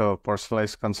want a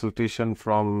personalized consultation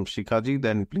from Shikha,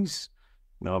 then please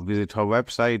visit her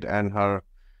website and her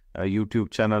YouTube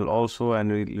channel also.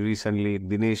 And recently,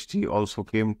 Dinesh ji also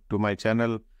came to my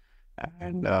channel,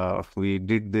 and we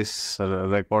did this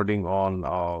recording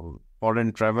on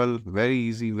foreign travel. Very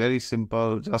easy, very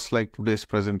simple, just like today's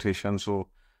presentation. So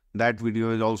that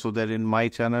video is also there in my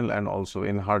channel and also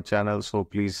in her channel. So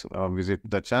please visit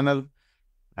the channel.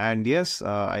 And yes,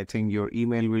 I think your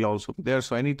email will also be there.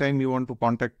 So anytime you want to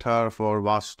contact her for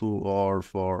Vaastu or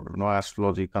for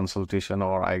astrology consultation,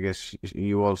 or I guess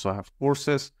you also have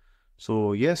courses.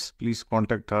 So yes, please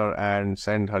contact her and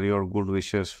send her your good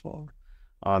wishes for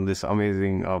on this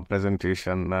amazing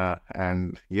presentation.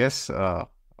 And yes,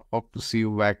 hope to see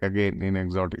you back again in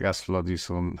Exotic Astrology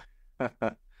soon.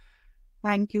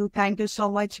 Thank you. Thank you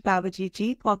so much, Babaji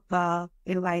ji, for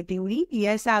inviting me.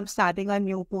 Yes, I'm starting a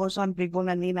new course on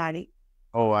Brigonandi Nari.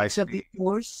 Oh, I It's a see. big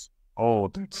course. Oh,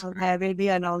 that's great. I will be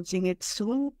announcing it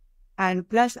soon. And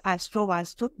plus Astro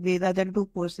Vastu, these are the two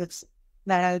courses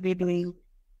that I'll be doing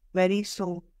very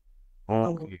soon.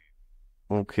 So, Okay.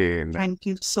 Okay. thank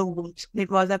you so much.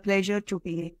 It was a pleasure to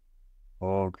be here.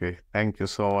 Okay. Thank you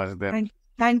so much then.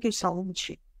 Thank you so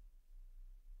much.